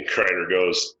 And Kreider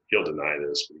goes, he'll deny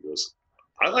this, but he goes,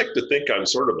 I like to think I'm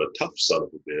sort of a tough son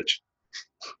of a bitch.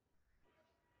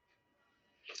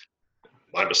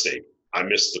 My mistake. I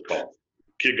missed the call.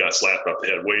 Kid got slapped up the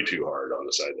head way too hard on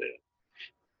the side of the head.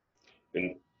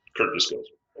 And Kurt just goes,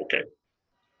 okay.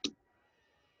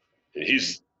 And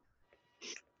he's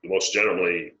the most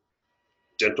gentlemanly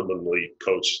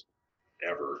coach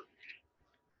ever.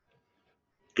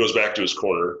 Goes back to his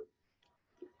corner.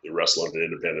 They're wrestling an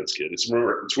Independence kid. It's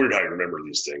weird how you remember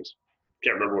these things.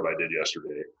 Can't remember what I did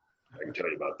yesterday. I can tell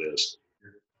you about this.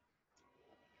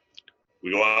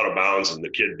 We go out of bounds, and the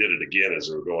kid did it again as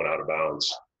we were going out of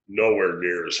bounds. Nowhere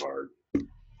near as hard.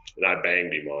 And I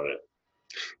banged him on it.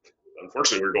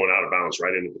 unfortunately, we were going out of bounds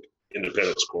right into the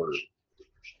Independence quarter.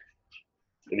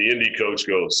 And the Indy coach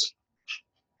goes,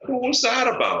 "What was that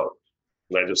about?"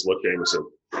 And I just looked at him and said,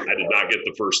 "I did not get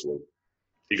the first one."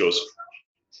 He goes,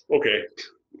 "Okay."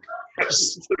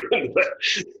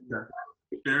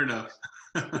 Fair enough.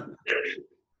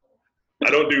 I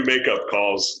don't do makeup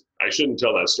calls. I shouldn't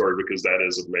tell that story because that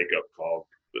is a makeup call.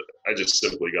 But I just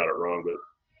simply got it wrong. But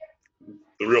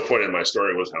the real point of my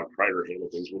story was how Kreider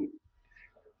handled things.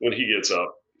 When he gets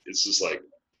up, it's just like,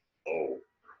 oh.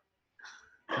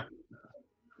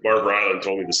 Barb Ryland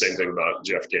told me the same thing about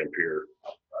Jeff Dampier.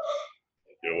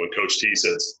 You know, when Coach T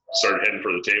says, started heading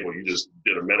for the table, you just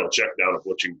did a mental check down of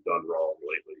what you've done wrong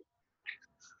lately.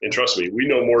 And trust me, we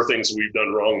know more things we've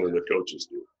done wrong than the coaches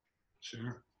do.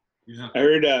 Sure. Yeah. I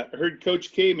heard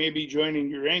Coach K may be joining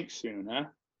your ranks soon, huh?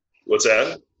 What's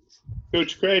that?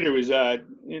 Coach Kreider was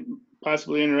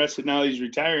possibly interested now he's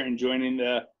retiring, joining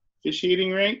the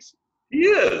officiating ranks. He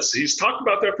is. He's talked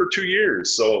about that for 2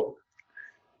 years. So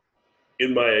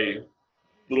in my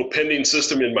little pending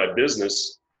system in my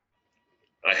business,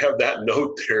 I have that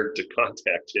note there to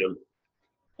contact him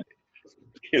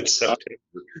in September.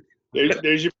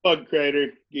 There's your plug,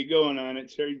 Kreider. Get going on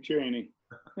it. Start your training.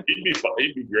 He'd be fun.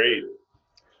 He'd be great.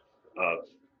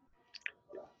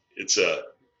 It's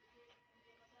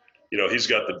you know, he's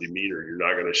got the demeanor. You're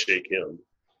not going to shake him.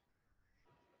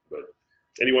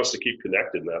 And he wants to keep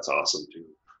connected, and that's awesome too.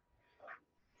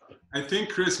 I think,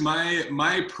 Chris,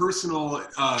 my personal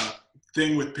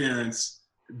thing with parents,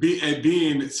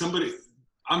 being somebody,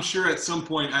 I'm sure at some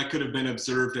point I could have been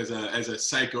observed as a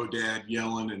psycho dad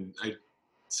yelling, and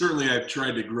I've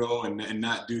tried to grow and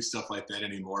not do stuff like that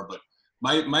anymore. But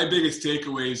my biggest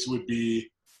takeaways would be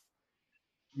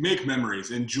make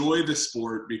memories, enjoy the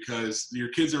sport because your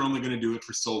kids are only going to do it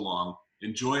for so long.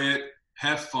 Enjoy it,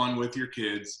 have fun with your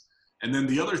kids. And then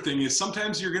the other thing is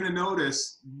sometimes you're going to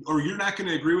notice or you're not going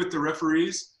to agree with the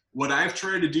referees. What I've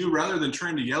tried to do rather than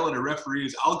trying to yell at a referee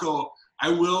is I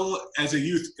will as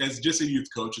just a youth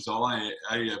coach is all I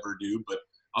ever do, but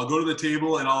I'll go to the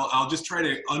table and I'll just try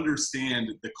to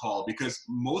understand the call because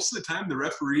most of the time the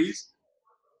referees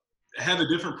have a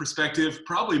different perspective,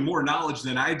 probably more knowledge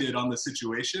than I did on the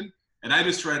situation. And I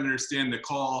just try to understand the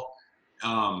call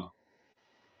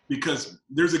because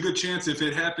there's a good chance if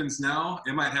it happens now,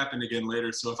 it might happen again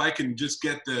later. So if I can just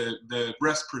get the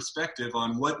ref's perspective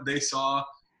on what they saw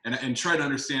and try to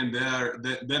understand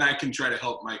then I can try to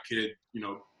help my kid,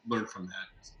 learn from that.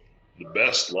 The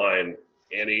best line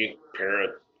any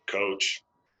parent, coach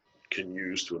can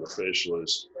use to an official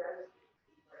is,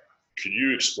 could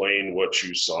you explain what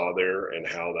you saw there and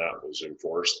how that was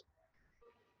enforced?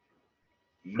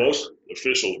 Most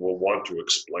officials will want to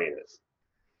explain it.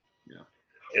 Yeah.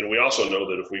 And we also know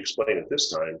that if we explain it this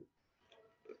time,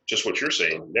 just what you're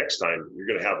saying, next time you're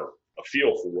going to have a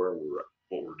feel for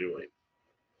what we're doing.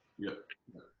 Yep.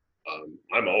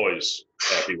 I'm always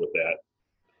happy with that.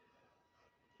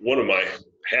 One of my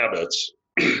habits,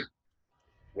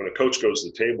 when a coach goes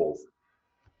to the table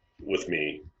with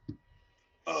me,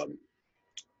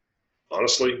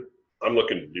 honestly, I'm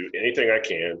looking to do anything I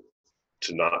can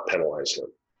to not penalize him.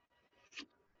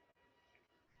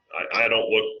 I don't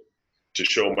look to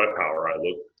show my power. I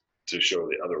look to show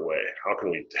the other way. How can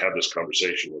we have this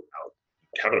conversation without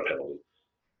having a penalty?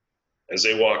 As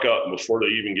they walk up, and before they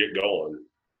even get going,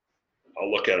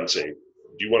 I'll look at them and say,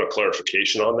 do you want a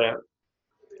clarification on that?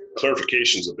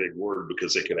 Clarification is a big word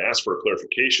because they can ask for a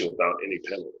clarification without any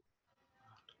penalty.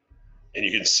 And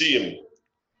you can see them,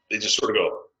 they just sort of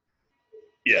go,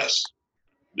 yes,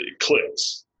 it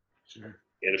clicks. Sure.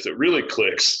 And if it really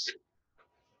clicks,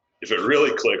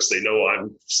 they know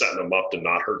I'm setting them up to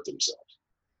not hurt themselves.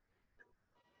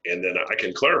 And then I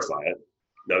can clarify it.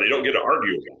 Now they don't get to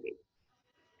argue about it.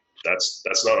 That's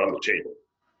not on the table.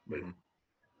 Mm-hmm.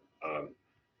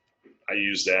 I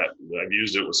use that. I've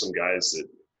used it with some guys that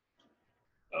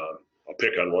I'll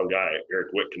pick on one guy.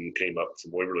 Eric Whitcomb came up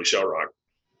from Waverly Shell Rock,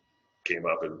 came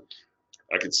up, and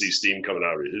I could see steam coming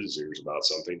out of his ears about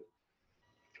something.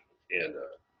 And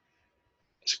I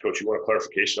said, Coach, you want a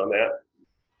clarification on that?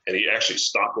 And he actually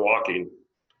stopped walking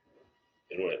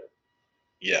and went,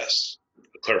 yes,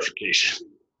 a clarification.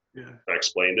 Yeah. I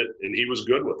explained it, and he was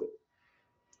good with it.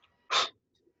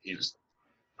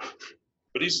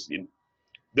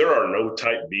 There are no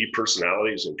type B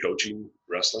personalities in coaching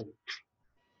wrestling.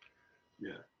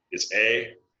 Yeah. It's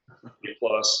A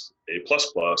plus, A++,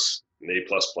 and A+++.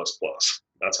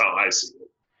 That's how I see it.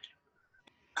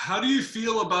 How do you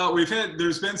feel about,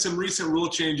 there's been some recent rule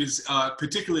changes,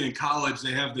 particularly in college.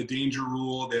 They have the danger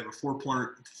rule. They have a four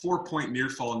point near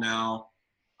fall now.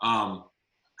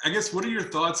 I guess, what are your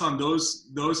thoughts on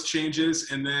those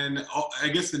changes? And then I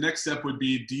guess the next step would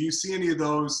be, do you see any of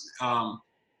those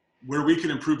where we can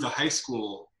improve the high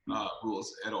school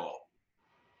rules at all?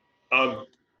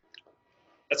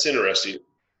 That's interesting.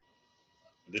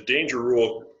 The danger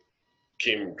rule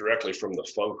came directly from the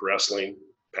funk wrestling,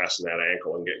 passing that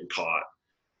ankle and getting caught.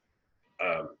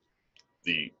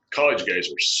 The college guys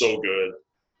are so good,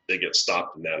 they get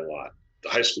stopped in that a lot. The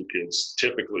high school kids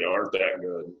typically aren't that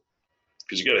good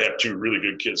because you got to have two really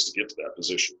good kids to get to that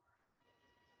position.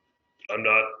 I'm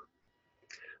not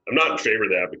in favor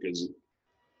of that because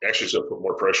actually it's going to put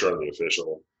more pressure on the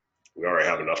official. We already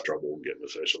have enough trouble getting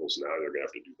officials. Now they're going to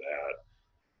have to do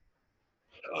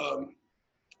that.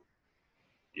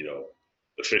 You know,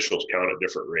 officials count at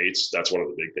different rates. That's one of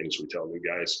the big things we tell new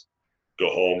guys. Go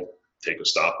home, take a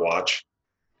stopwatch,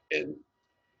 and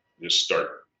just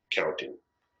start counting.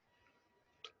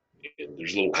 And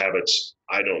there's little habits.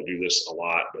 I don't do this a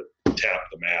lot, but tap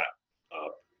the mat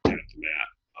up,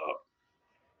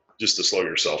 just to slow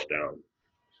yourself down.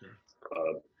 Sure.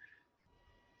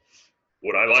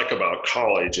 What I like about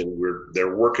college, and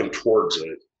they're working towards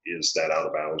it, is that out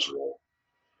of bounds rule.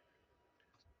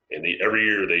 And every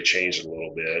year they change it a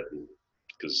little bit,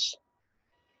 because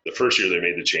the first year they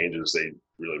made the changes, they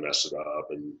really messed it up,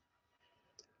 and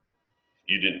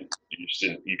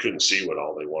you couldn't see what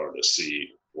all they wanted to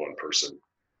see, one person.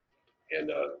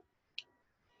 And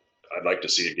I'd like to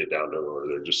see it get down to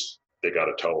where they got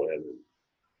a toe in and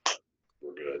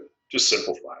we're good. Just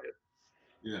simplify it.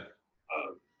 Yeah.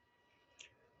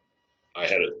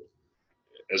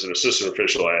 As an assistant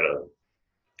official,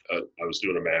 I was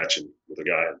doing a match with a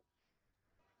guy.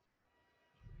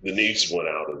 The knees went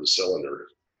out of the cylinder.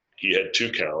 He had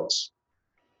 2 counts.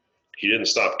 He didn't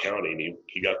stop counting.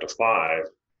 He got to 5,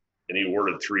 and he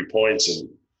awarded 3 points. And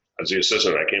as the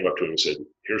assistant, I came up to him and said,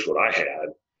 "Here's what I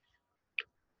had."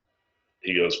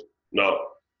 He goes,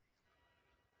 "No."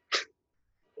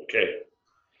 Okay.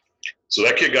 So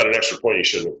that kid got an extra point he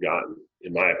shouldn't have gotten,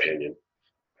 in my opinion.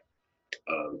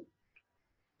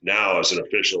 Now, as an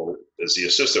official, as the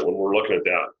assistant, when we're looking at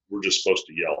that, we're just supposed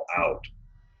to yell out.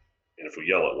 And if we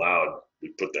yell it loud, we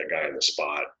put that guy in the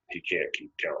spot. He can't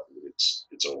keep counting. It's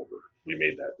over. We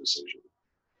made that decision.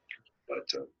 But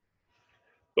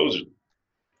those,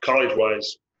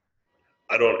 college-wise,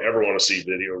 I don't ever want to see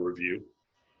video review.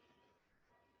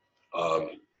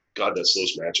 God, that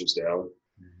slows matches down.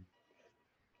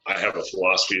 I have a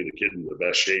philosophy of the kid in the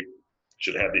best shape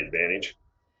should have the advantage.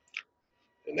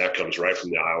 And that comes right from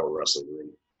the Iowa wrestling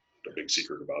room. The big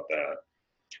secret about that.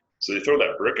 So they throw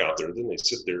that brick out there, then they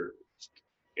sit there,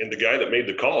 and the guy that made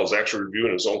the call is actually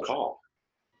reviewing his own call.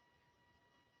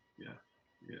 Yeah.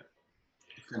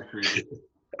 It's kind of crazy.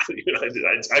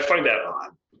 I find that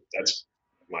odd. That's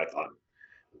my thought.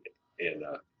 And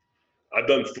I've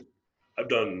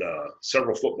done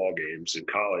several football games in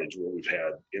college where we've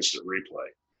had instant replay.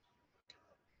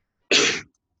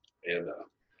 And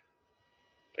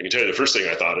I can tell you the first thing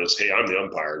I thought is, hey, I'm the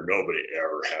umpire. Nobody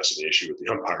ever has an issue with the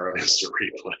umpire on instant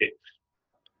replay.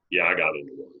 Yeah, I got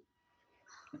into one.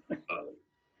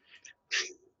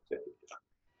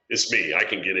 It's me. I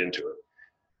can get into it.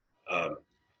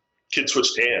 Kid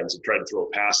switched hands and tried to throw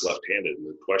a pass left-handed, and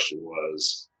the question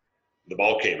was, the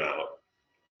ball came out.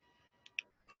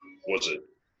 Was it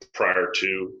prior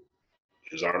to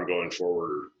his arm going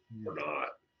forward or not?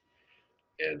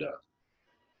 And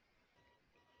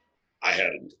I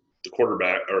had the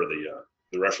quarterback, or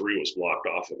the referee was blocked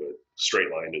off of it.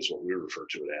 Straight line is what we refer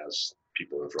to it as,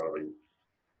 people in front of him.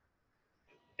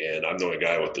 And I'm the only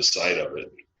guy with the sight of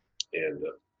it. And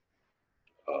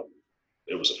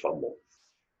it was a fumble.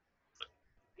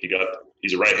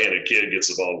 He's a right-handed kid, gets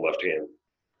the ball in the left hand.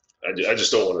 I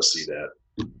just don't want to see that.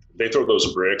 They throw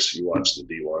those bricks, you watch the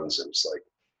D1s, and it's like,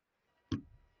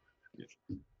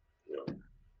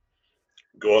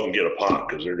 go up and get a pop,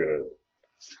 because they're going to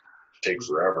take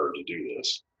forever to do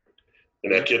this.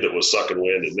 And that kid that was sucking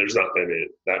wind, and there's not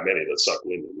that many that suck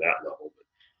wind in that level, but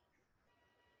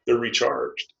they're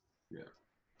recharged. Yeah.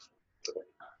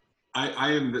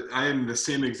 I am the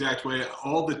same exact way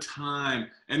all the time.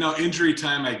 And now injury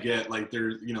time, I get, like,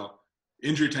 there's,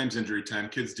 injury time.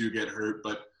 Kids do get hurt,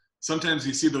 but sometimes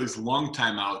you see those long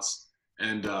timeouts.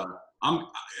 And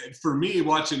for me,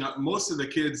 watching most of the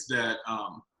kids that,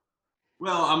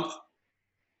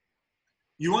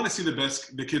 you want to see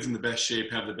the kids in the best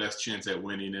shape have the best chance at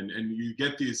winning, and you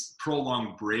get these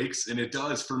prolonged breaks, and it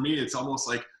does. For me, it's almost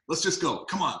like, let's just go.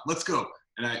 Come on, let's go.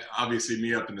 And obviously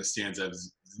me up in the stands, I have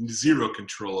zero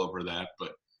control over that.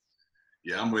 But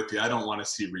yeah, I'm with you. I don't want to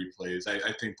see replays.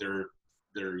 I think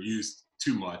they're used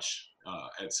too much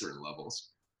at certain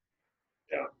levels.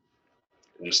 Yeah,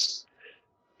 Just,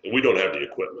 we don't have the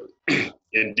equipment.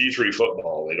 In D3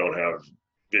 football, they don't have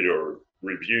video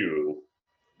review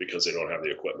because they don't have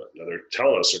the equipment. Now they're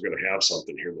telling us they're going to have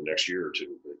something here in the next year or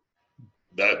two.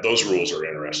 But those rules are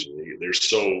interesting.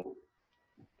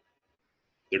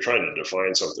 They're trying to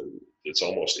define something that's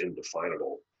almost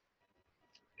indefinable,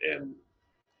 and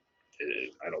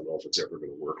I don't know if it's ever going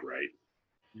to work right.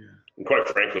 Yeah. And quite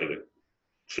frankly, the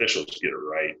officials get it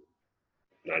right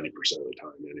 90% of the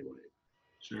time anyway.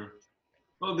 Sure.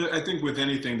 Well, I think with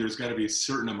anything, there's got to be a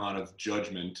certain amount of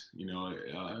judgment,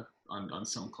 on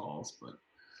some calls. But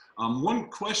one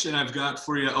question I've got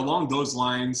for you along those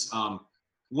lines,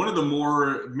 one of the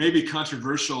more maybe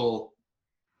controversial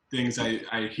things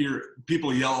I hear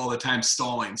people yell all the time,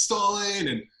 stalling,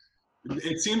 and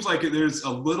it seems like there's a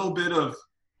little bit of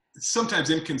sometimes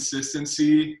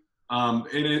inconsistency, and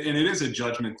it is a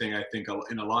judgment thing, I think,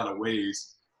 in a lot of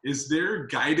ways. Is there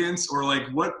guidance or like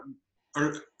what,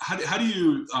 or how do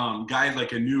you guide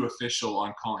like a new official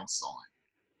on calling stalling?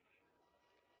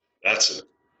 That's an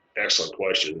excellent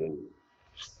question. And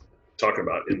talking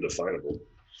about indefinable,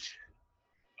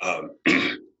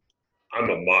 I'm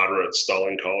a moderate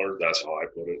stalling caller. That's how I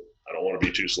put it. I don't want to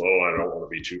be too slow. I don't want to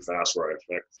be too fast where I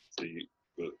affect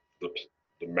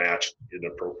the match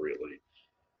inappropriately.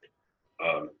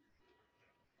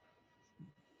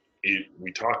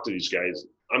 We talk to these guys.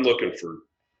 I'm looking for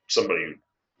somebody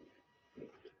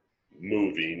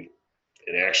moving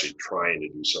and actually trying to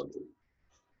do something,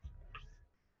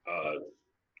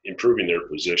 improving their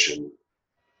position.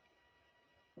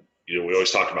 We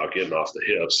always talk about getting off the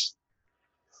hips.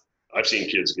 I've seen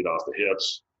kids get off the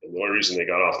hips, and the only reason they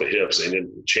got off the hips, they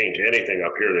didn't change anything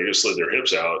up here. They just slid their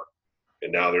hips out,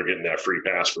 and now they're getting that free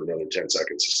pass for another 10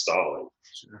 seconds of stalling.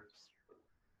 Sure.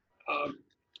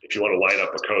 If you want to light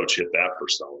up a coach, hit that for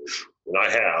stalling. And I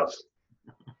have.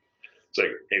 It's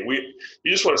like, hey,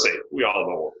 you just want to say, we all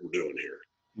know what we're doing here.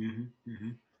 Mm-hmm.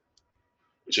 Mm-hmm.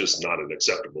 It's just not an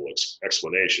acceptable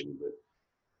explanation.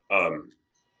 But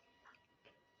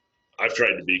I've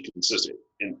tried to be consistent.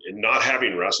 In not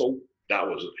having wrestled, that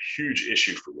was a huge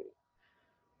issue for me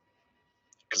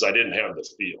because I didn't have the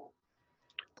feel.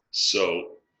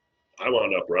 So I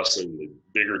wound up wrestling the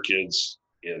bigger kids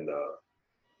in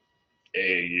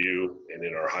AAU and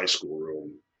in our high school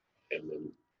room, and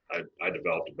then I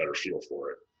developed a better feel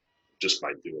for it just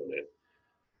by doing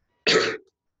it.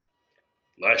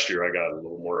 Last year, I got a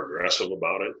little more aggressive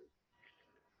about it,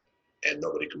 and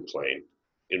nobody complained,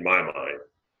 in my mind.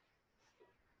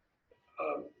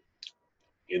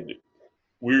 And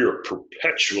we are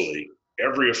perpetually,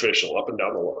 every official up and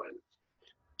down the line,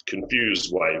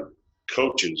 confused why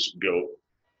coaches go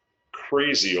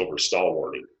crazy over stall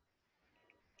warning.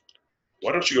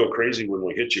 Why don't you go crazy when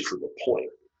we hit you for the point?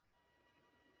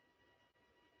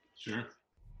 Sure.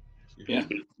 Yeah.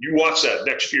 You watch that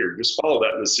next year. Just follow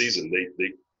that in the season.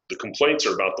 The complaints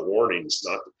are about the warnings,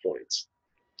 not the points.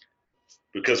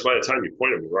 Because by the time you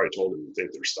point them, you've already told them you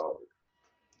think they're stalling.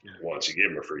 Yeah. Once you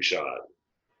give them a free shot.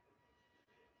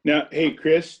 Now, hey,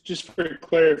 Chris, just for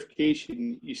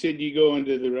clarification, you said you go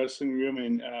into the wrestling room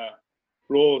and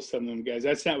roll with some of them guys.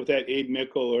 That's not with that Abe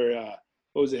Mickle or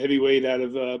what was the heavyweight out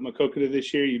of Maquoketa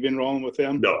this year? You've been rolling with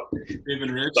them? No.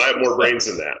 David Rich? I have more brains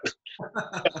than that.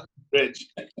 Rich.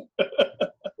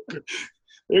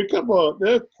 There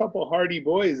are a couple hardy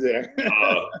boys there.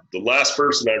 The last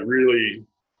person I really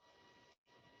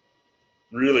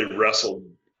wrestled,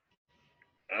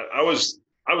 I was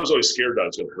always scared that I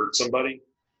was going to hurt somebody,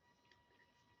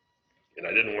 and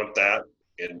I didn't want that.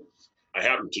 And I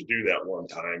happened to do that one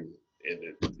time,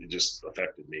 and it just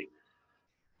affected me.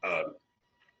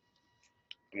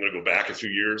 I'm going to go back a few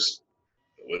years.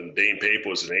 When Dane Pape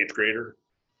was an 8th grader,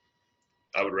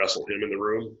 I would wrestle him in the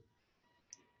room.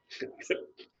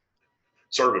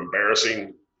 Sort of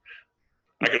embarrassing.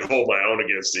 I could hold my own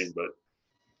against him, but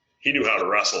he knew how to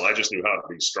wrestle. I just knew how to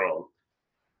be strong.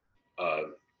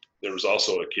 There was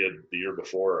also a kid the year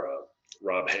before,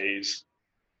 Rob Hayes.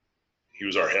 He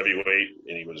was our heavyweight,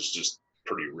 and he was just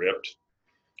pretty ripped.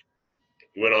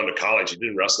 He went on to college. He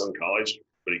didn't wrestle in college,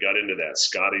 but he got into that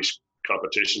Scottish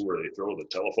competition where they throw the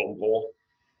telephone pole,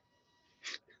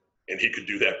 and he could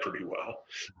do that pretty well.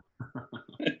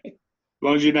 As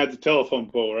long as you're not the telephone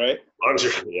pole, right?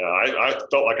 Yeah, I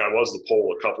felt like I was the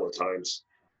pole a couple of times.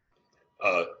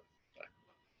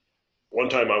 One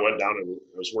time I went down and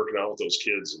I was working out with those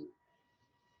kids, and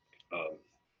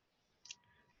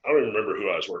I don't even remember who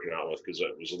I was working out with because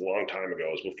it was a long time ago.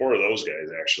 It was before those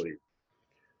guys, actually.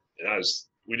 And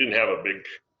we didn't have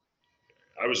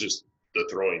I was just the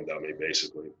throwing dummy,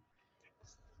 basically.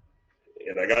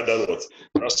 And I got done with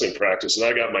wrestling practice, and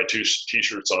I got my two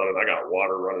T-shirts on, and I got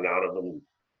water running out of them.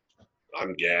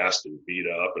 I'm gassed and beat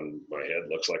up, and my head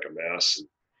looks like a mess.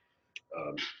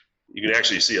 You can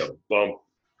actually see a bump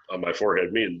on my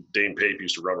forehead. Me and Dane Pape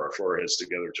used to rub our foreheads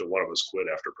together till one of us quit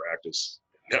after practice.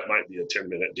 That might be a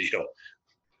 10-minute deal.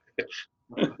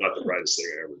 Not the brightest thing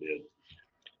I ever did.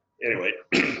 Anyway,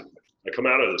 I come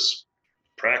out of this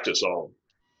practice all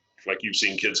like you've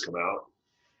seen kids come out.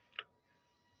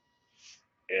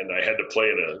 And I had to play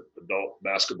in an adult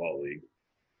basketball league.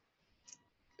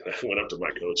 And I went up to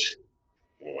my coach,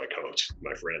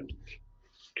 my friend,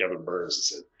 Kevin Burns, and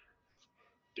said,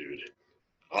 dude,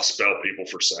 I'll spell people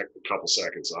for a couple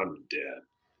seconds. I'm dead.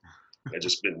 I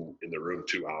just been in the room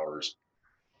 2 hours.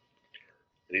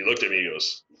 And he looked at me, he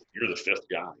goes, you're the fifth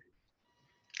guy.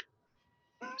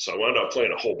 So I wound up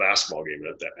playing a whole basketball game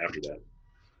after that.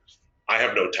 I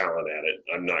have no talent at it.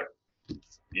 I'm not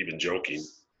even joking.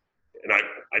 And I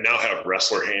now have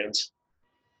wrestler hands.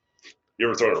 You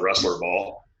ever throw a wrestler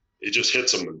ball? It just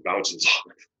hits them and bounces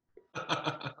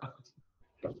off.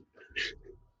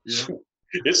 Yeah.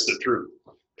 It's the truth.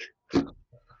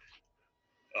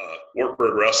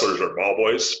 Wartburg wrestlers are ball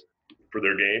boys for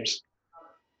their games.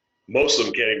 Most of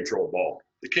them can't even throw a ball.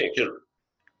 They can't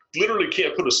literally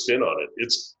can't put a spin on it.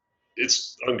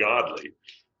 It's ungodly.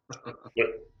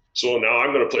 So now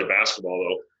I'm going to play basketball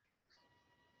though.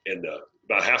 And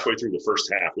about halfway through the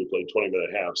first half, we played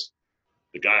 20-minute halves.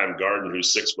 The guy I'm guarding,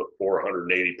 who's 6'4",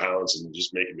 180 pounds, and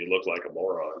just making me look like a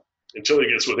moron. Until he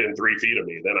gets within 3 feet of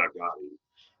me, then I've got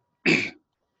him.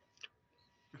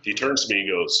 He turns to me and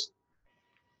goes,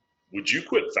 would you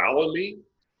quit fouling me?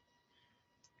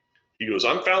 He goes,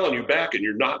 I'm fouling you back and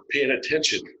you're not paying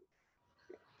attention.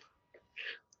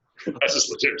 I just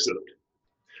looked at him and said,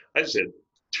 I just had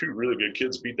 2 really good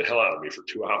kids beat the hell out of me for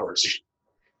 2 hours.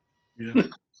 Yeah.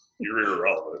 You're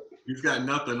irrelevant. You've got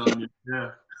nothing on you.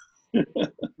 Yeah.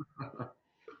 That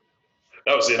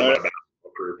was the end of my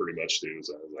basketball career pretty much too.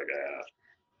 So I was like,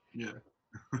 Yeah.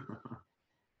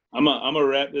 I'm gonna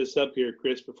wrap this up here,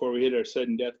 Chris, before we hit our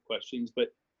sudden death questions.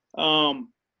 But can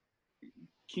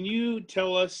you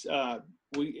tell us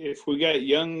if we got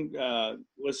young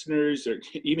listeners or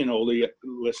even older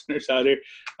listeners out there,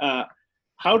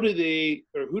 how do they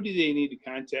or who do they need to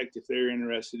contact if they're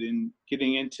interested in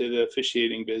getting into the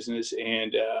officiating business,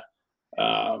 and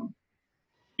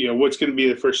what's going to be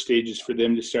the first stages for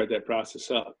them to start that process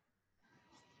up?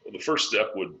 well, the first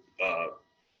step would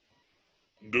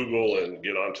Google and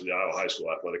get onto the Iowa High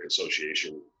School Athletic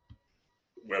Association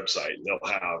website, and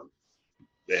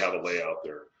they have a layout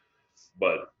there.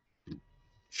 But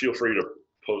feel free to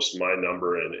post my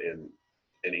number and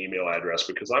an email address,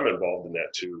 because I'm involved in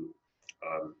that too.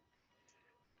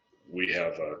 We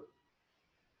have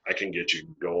I can get you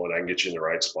going. I can get you in the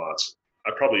right spots.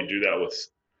 I probably do that with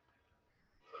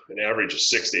an average of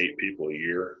 6 to 8 people a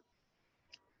year.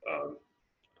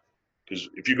 Because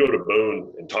if you go to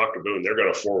Boone and talk to Boone, they're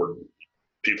going to forward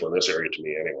people in this area to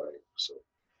me anyway. So,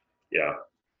 yeah.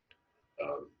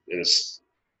 And it's,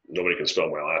 nobody can spell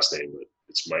my last name, but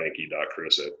it's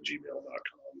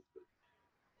meineke.chris@gmail.com.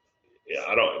 Yeah,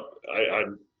 I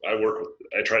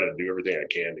try to do everything I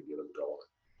can to get them going.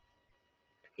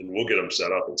 And we'll get them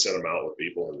set up and send them out with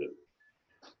people. And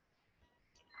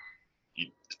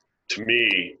to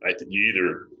me, I think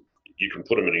you can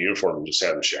put them in a uniform and just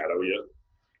have them shadow you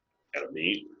at a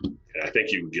meet, and I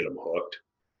think you can get them hooked,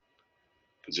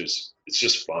 because it's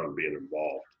just fun being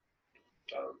involved.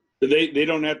 They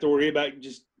don't have to worry about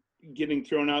just getting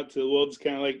thrown out to the wolves,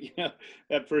 kind of like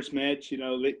that first match.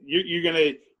 You're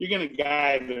gonna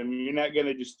guide them. You're not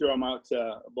gonna just throw them out to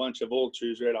a bunch of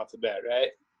vultures right off the bat,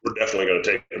 right? We're definitely going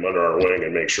to take them under our wing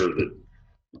and make sure that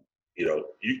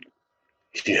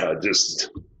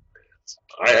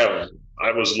I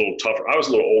was a little tougher. I was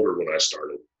a little older when I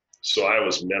started, so I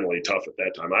was mentally tough at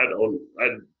that time. I'd owned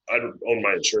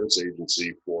my insurance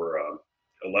agency for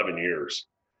 11 years.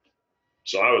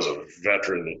 So I was a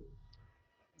veteran at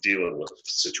dealing with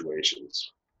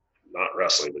situations, not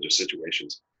wrestling, but just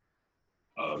situations.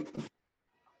 One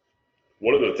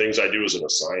of the things I do as an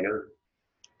assigner,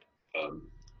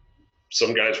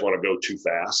 some guys want to go too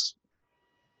fast,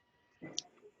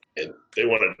 and they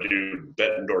want to do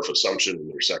Bettendorf assumption in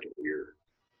their second year.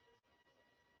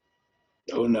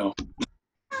 Oh no.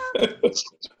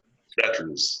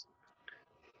 Veterans.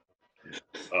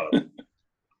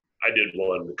 I did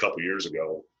one a couple years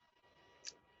ago.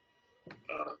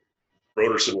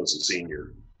 Broderson was a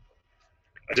senior.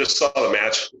 I just saw the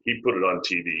match. He put it on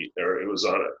TV, or it was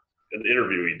on an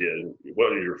interview he did.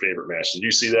 What was your favorite match? Did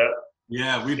you see that?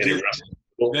 Yeah, we did.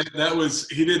 That was,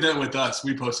 he did that with us.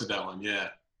 We posted that one. Yeah.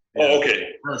 Oh,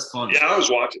 okay. That was fun. Yeah, I was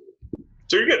watching.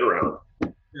 So you're getting around.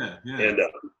 Yeah, yeah. And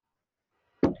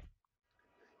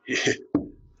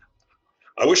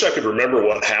I wish I could remember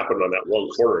what happened on that one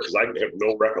corner because I have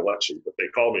no recollection. But they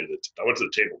called me. I went to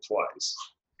the table twice.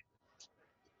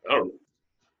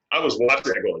 I was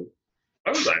watching that going,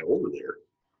 why was I over there?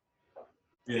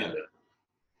 Yeah. And,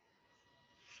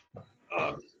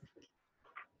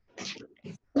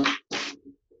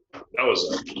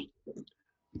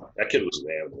 that kid was an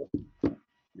animal.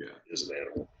 Yeah. Is an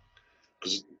animal.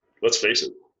 Because let's face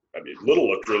it, I mean, Little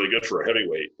looked really good for a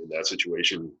heavyweight in that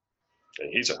situation, and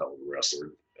he's a hell of a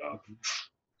wrestler.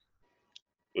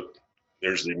 But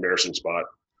there's the embarrassing spot.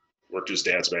 Worked his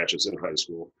dad's matches in high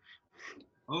school.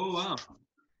 Oh wow.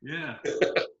 Yeah.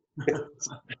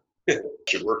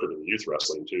 Should work in youth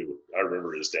wrestling too. I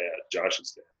remember his dad,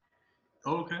 Josh's dad.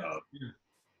 Oh, okay. Yeah.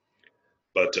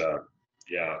 But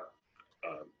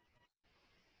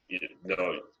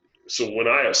so when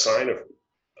I assign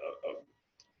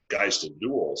guys to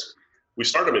duels, we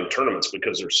start them in tournaments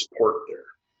because there's support there.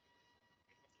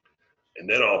 And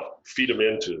then I'll feed them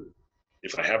into,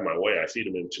 if I have my way, I feed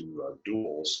them into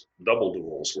duels, double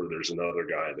duels, where there's another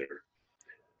guy there.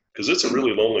 Because it's a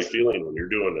really lonely feeling when you're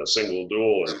doing a single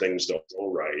duel and things don't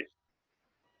go right.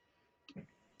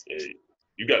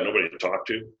 You got nobody to talk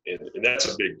to, and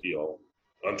that's a big deal.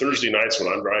 On Thursday nights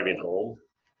when I'm driving home,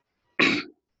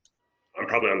 I'm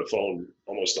probably on the phone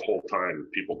almost the whole time.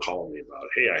 People calling me about,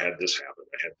 hey, I had this happen.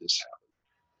 I had this happen.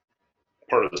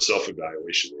 Part of the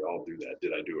self-evaluation, we all do that.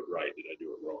 Did I do it right? Did I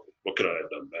do it wrong? What could I have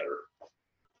done better?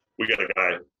 We got a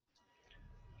guy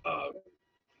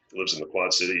lives in the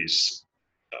Quad Cities.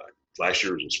 Last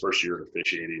year was his first year of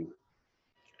officiating,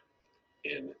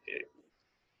 and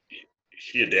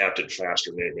he adapted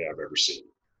faster than anybody I've ever seen.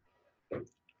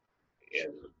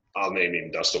 And I'll name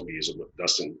him Dustin Gieselman.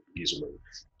 Dustin Gieselman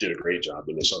did a great job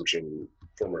in Assumption,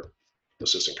 former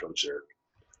assistant coach there.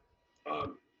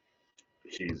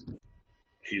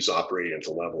 He's operating at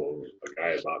the level of a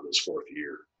guy about in his fourth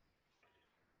year.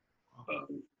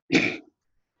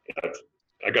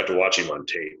 I got to watch him on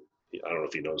tape. I don't know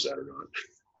if he knows that or not.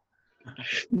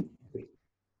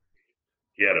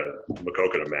 He had a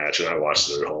Makokana match, and I watched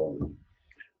it at home.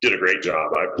 Did a great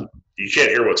job. You can't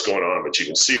hear what's going on, but you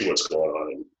can see what's going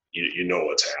on, and you know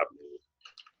what's happening.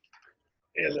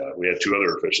 And we had two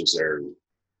other officials there. And,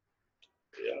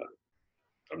 yeah,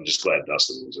 I'm just glad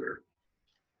Dustin was there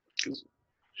because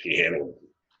he handled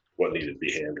what needed to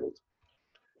be handled.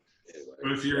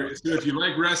 But if you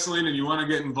like wrestling and you want to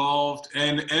get involved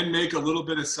and make a little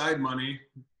bit of side money,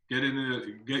 get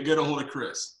a hold of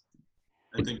Chris.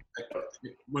 I think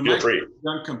when I'm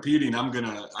done competing,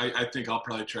 I think I'll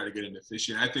probably try to get into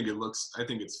officiating. I think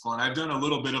it's fun. I've done a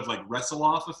little bit of like wrestle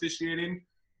off officiating,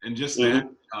 and just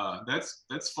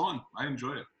that's fun. I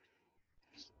enjoy it.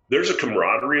 There's a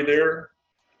camaraderie there,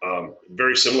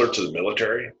 very similar to the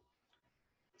military.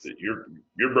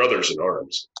 Your brothers in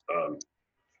arms.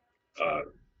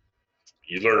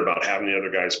 You learn about having the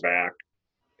other guy's back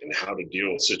and how to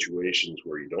deal with situations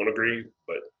where you don't agree,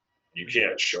 but you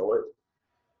can't show it.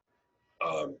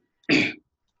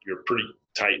 You're pretty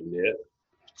tight knit.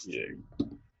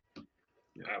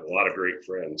 I have a lot of great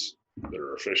friends that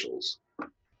are officials,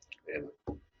 and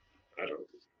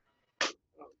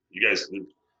you guys,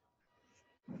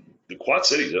 the Quad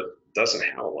City doesn't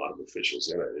have a lot of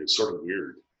officials in it. It's sort of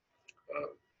weird.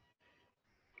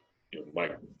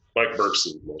 Mike Burke's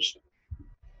the most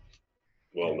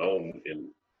well known in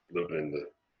living in the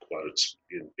Quad. It's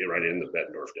right in the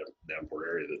Bettendorf, Davenport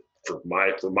area. That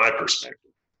from my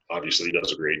perspective, obviously he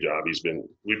does a great job.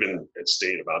 We've been at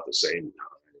state about the same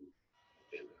time,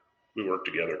 and we work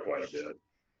together quite a bit.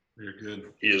 Very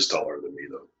good. He is taller than me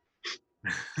though.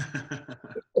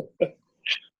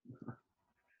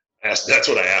 That's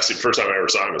what I asked him first time I ever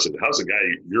saw him. I said, "How's a guy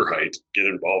your height get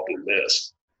involved in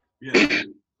this?" Yeah.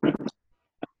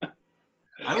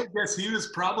 I would guess he was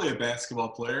probably a basketball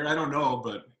player. I don't know,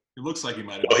 but it looks like he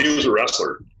might have. Well, he was a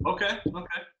wrestler. Okay.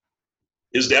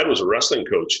 His dad was a wrestling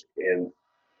coach, and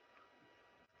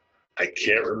I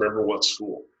can't remember what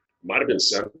school. Might have been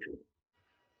Central.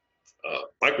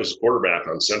 Mike was a quarterback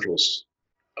on Central's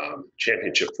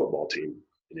championship football team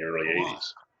in the early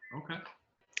 80s. Okay.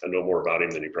 I know more about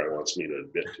him than he probably wants me to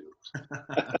admit to.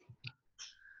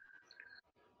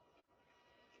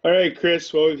 All right,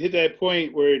 Chris. Well, we've hit that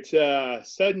point where it's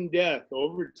sudden death,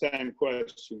 overtime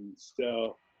questions.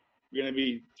 So we're going to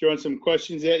be throwing some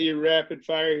questions at you rapid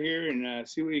fire here and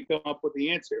see what you come up with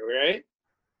the answer, all right?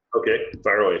 Okay,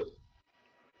 fire away.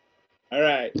 All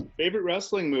right. Favorite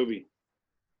wrestling movie?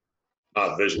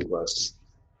 Vision Quest.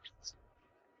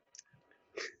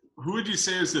 Who would you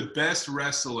say is the best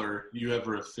wrestler you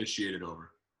ever officiated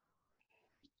over?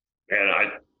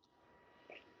 And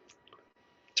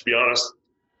to be honest,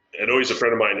 I know he's a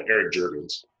friend of mine, Eric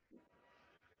Juergens.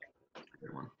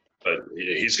 Good one. But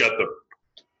he's got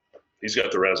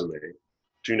the resume.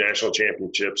 2 national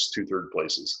championships, 2 third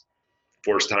places.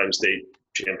 4-time state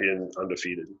champion,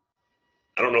 undefeated.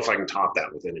 I don't know if I can top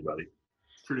that with anybody.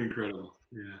 Pretty incredible.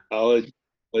 Yeah. Solid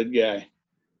guy.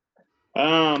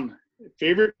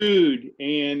 Favorite food,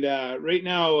 and right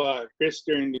now, Chris,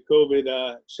 during the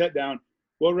COVID shutdown,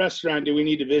 what restaurant do we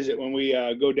need to visit when we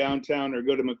go downtown or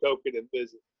go to Maquoketa to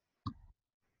visit?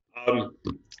 Go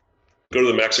to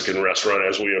the Mexican restaurant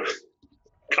as we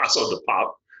Casa de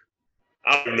Pop.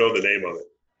 I don't even know the name of it.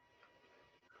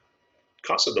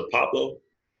 Casa de Pablo?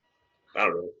 I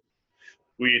don't know.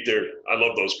 We eat there. I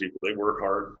love those people. They work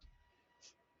hard,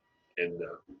 and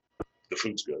the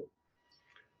food's good.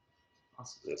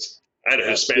 Awesome. I had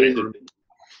a Hispanic group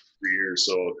for years,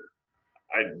 so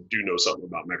I do know something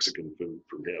about Mexican food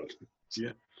from him.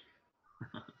 Yeah.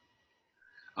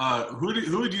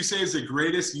 Who would you say is the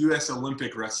greatest U.S.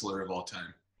 Olympic wrestler of all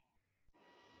time?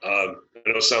 I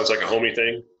know it sounds like a homie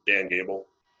thing, Dan Gable.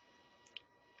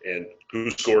 And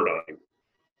who scored on him?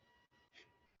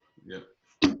 Yep.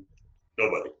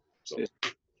 Nobody. So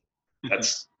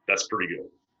that's pretty good.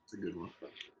 It's a good one.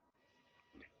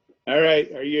 All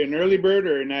right. Are you an early bird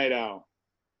or a night owl?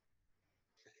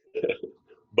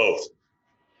 Both.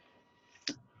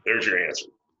 There's your answer.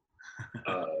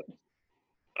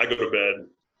 I go to bed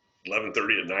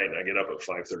 11:30 at night and I get up at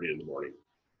 5:30 in the morning.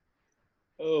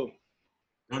 Oh.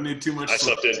 Don't need too much. I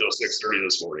slept until 6:30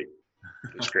 this morning.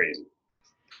 It's crazy.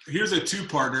 Here's a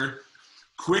 2-parter.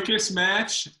 Quickest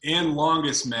match and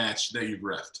longest match that you've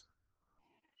reffed.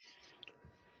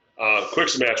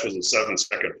 Quickest match was a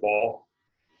 7-second fall.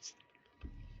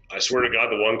 I swear to God,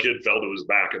 the one kid fell to his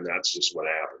back, and that's just what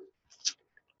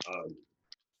happened.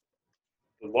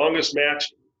 The longest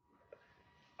match,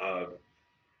 I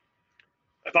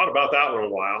thought about that one a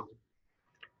while.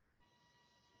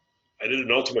 I did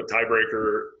an ultimate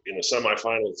tiebreaker in a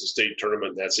semifinal at the state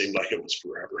tournament, and that seemed like it was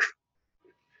forever.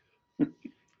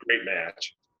 Great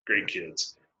match, great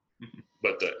kids.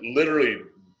 But literally,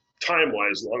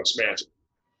 time-wise, longest match,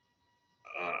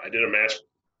 I did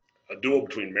a duel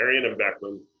between Marion and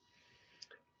Beckman,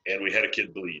 and we had a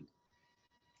kid bleed.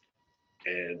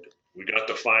 And we got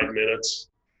to 5 minutes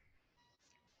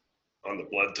on the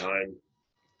blood time,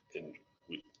 and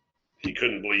he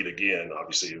couldn't bleed again.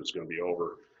 Obviously, it was going to be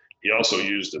over. He also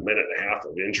used 1.5 minutes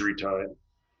of injury time.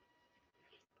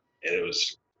 And it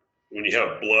was, when you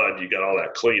have blood, you got all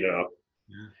that cleanup.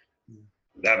 Yeah.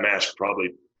 That match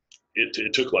probably,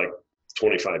 it took like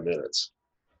 25 minutes.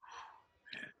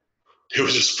 It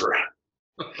was just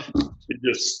it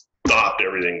just stopped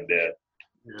everything dead.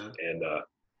 Yeah. And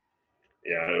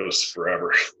yeah, it was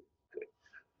forever.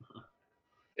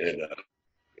 And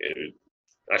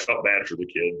I felt bad for the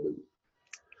kid. But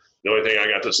the only thing I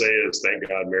got to say is, thank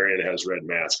God Marion has red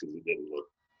mats, because it didn't look.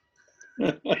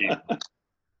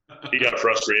 He got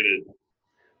frustrated.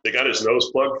 They got his nose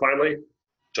plugged finally.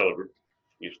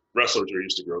 Wrestlers are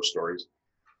used to gross stories.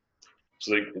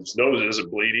 So his nose isn't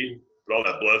bleeding, but all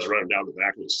that blood's running down the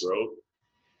back of his throat.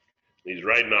 He's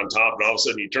riding on top, and all of a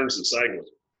sudden he turns to the side and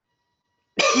goes,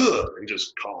 and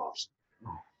just coughs.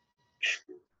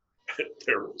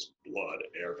 There was blood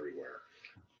everywhere.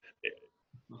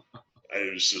 I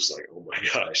was just like, oh my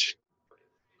gosh.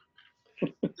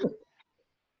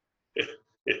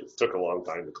 It took a long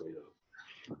time to clean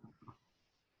up.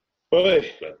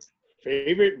 Boy, But,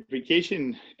 favorite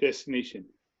vacation destination?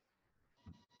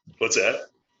 what's that?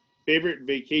 Favorite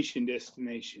vacation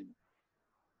destination?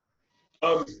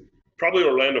 Probably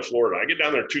Orlando, Florida. I get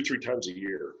down there 2-3 times a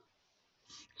year.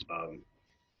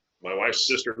 My wife's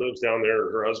sister lives down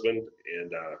there, her husband,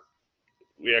 and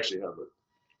we actually have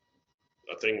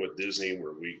a thing with Disney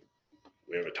where we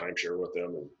have a timeshare with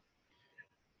them. And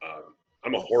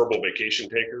I'm a horrible vacation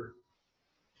taker.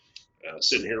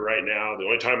 Sitting here right now, the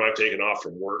only time I've taken off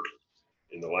from work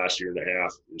in the last 1.5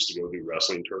 years is to go do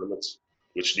wrestling tournaments,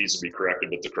 which needs to be corrected,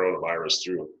 but the coronavirus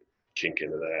threw a kink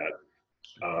into that.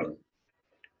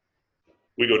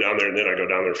 We go down there, and then I go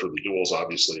down there for the duels,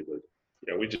 obviously. But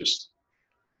yeah,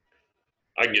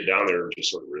 I can get down there and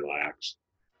just sort of relax.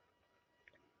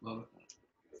 Love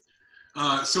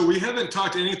it. So we haven't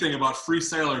talked anything about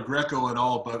freestyle or Greco at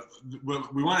all, but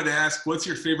we wanted to ask, what's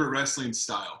your favorite wrestling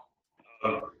style?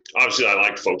 Obviously, I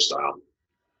like folk style.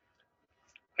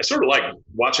 I sort of like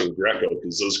watching Greco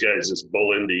because those guys just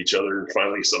bull into each other, and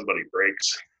finally somebody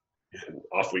breaks, and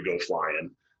off we go flying.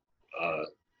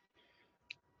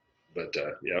 But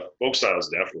yeah, folk style is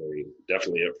definitely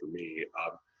it for me.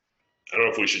 I don't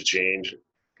know if we should change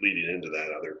leading into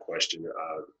that other question.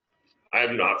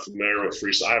 I'm not familiar with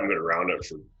freestyle. I haven't been around it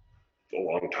for a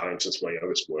long time, since my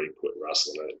youngest boy quit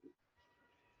wrestling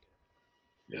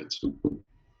it.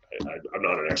 I'm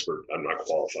not an expert. I'm not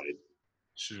qualified.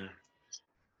 Sure.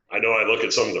 I know I look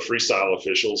at some of the freestyle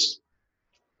officials,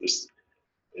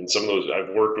 and some of those,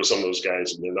 I've worked with some of those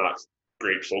guys, and they're not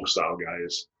great folk style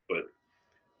guys, but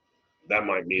that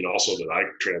might mean also that I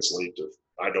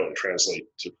don't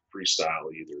translate to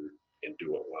freestyle either and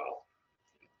do it well.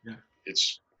 Yeah.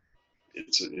 It's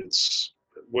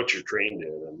what you're trained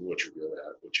in and what you're good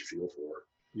at, what you feel for.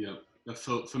 Yeah. A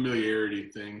familiarity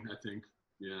thing, I think.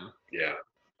 Yeah. Yeah.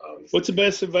 What's the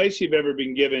best advice you've ever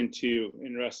been given to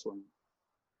in wrestling?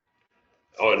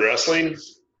 Oh, in wrestling?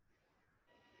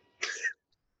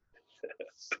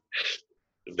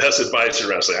 The best advice in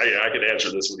wrestling. I can answer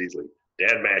this one easily.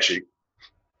 Dan Mashik.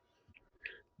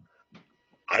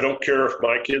 I don't care if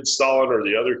my kid's stalling or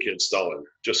the other kid's stalling.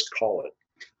 Just call it.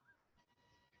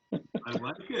 I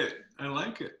like it. I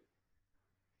like it.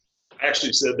 I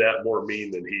actually said that more mean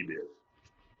than he did.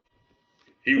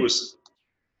 He was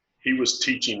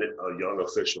teaching a young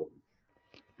official.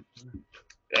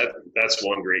 That's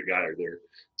one great guy there.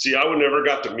 See, I would never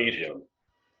got to meet him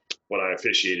when I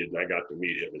officiated, and I got to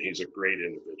meet him, and he's a great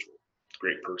individual,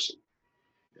 great person.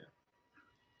 Yeah.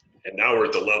 And now we're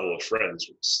at the level of friends.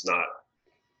 It's not,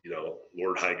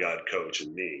 Lord High God Coach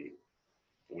and me.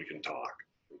 We can talk.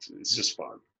 It's just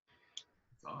fun.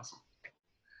 That's awesome.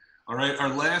 All right, our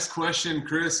last question,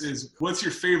 Chris, is what's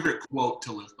your favorite quote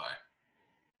to live by?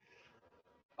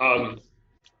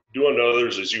 Do unto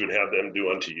others as you would have them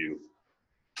do unto you.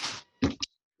 A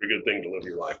good thing to live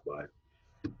your life by.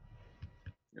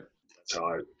 Yep. That's how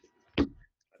I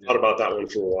thought about that one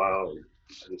for a while. And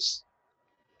I just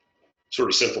sort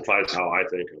of simplifies how I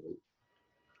think of it.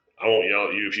 I won't yell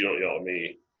at you if you don't yell at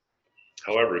me.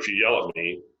 However, if you yell at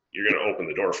me, you're going to open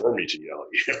the door for me to yell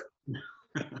at you.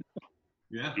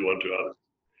 Yeah. Do unto others.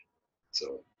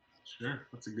 So. Sure.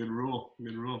 That's a good rule.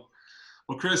 Good rule.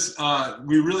 Well, Chris,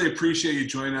 we really appreciate you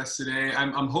joining us today.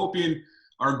 I'm hoping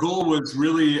our goal was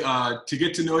really to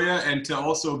get to know you and to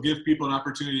also give people an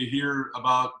opportunity to hear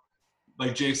about,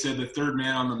 like Jay said, the third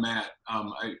man on the mat.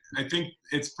 I think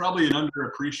it's probably an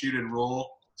underappreciated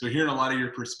role. So hearing a lot of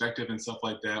your perspective and stuff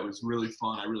like that was really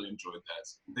fun. I really enjoyed that.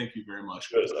 So thank you very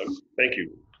much. Good. Thank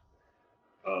you.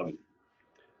 A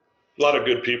lot of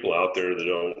good people out there that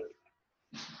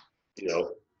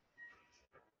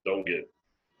don't get.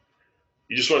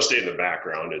 You just want to stay in the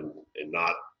background and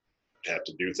not have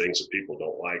to do things that people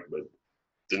don't like. But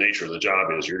the nature of the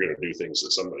job is you're going to do things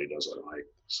that somebody doesn't like.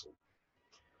 So,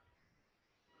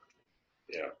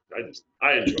 yeah,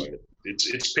 I enjoy it.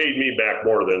 It's paid me back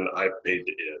more than I've paid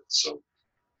to it. So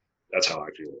that's how I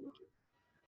feel about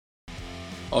it.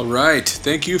 All right.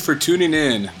 Thank you for tuning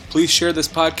in. Please share this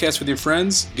podcast with your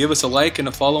friends. Give us a like and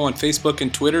a follow on Facebook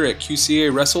and Twitter at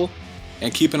QCA Wrestle.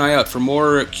 And keep an eye out for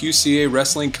more QCA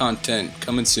wrestling content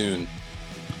coming soon.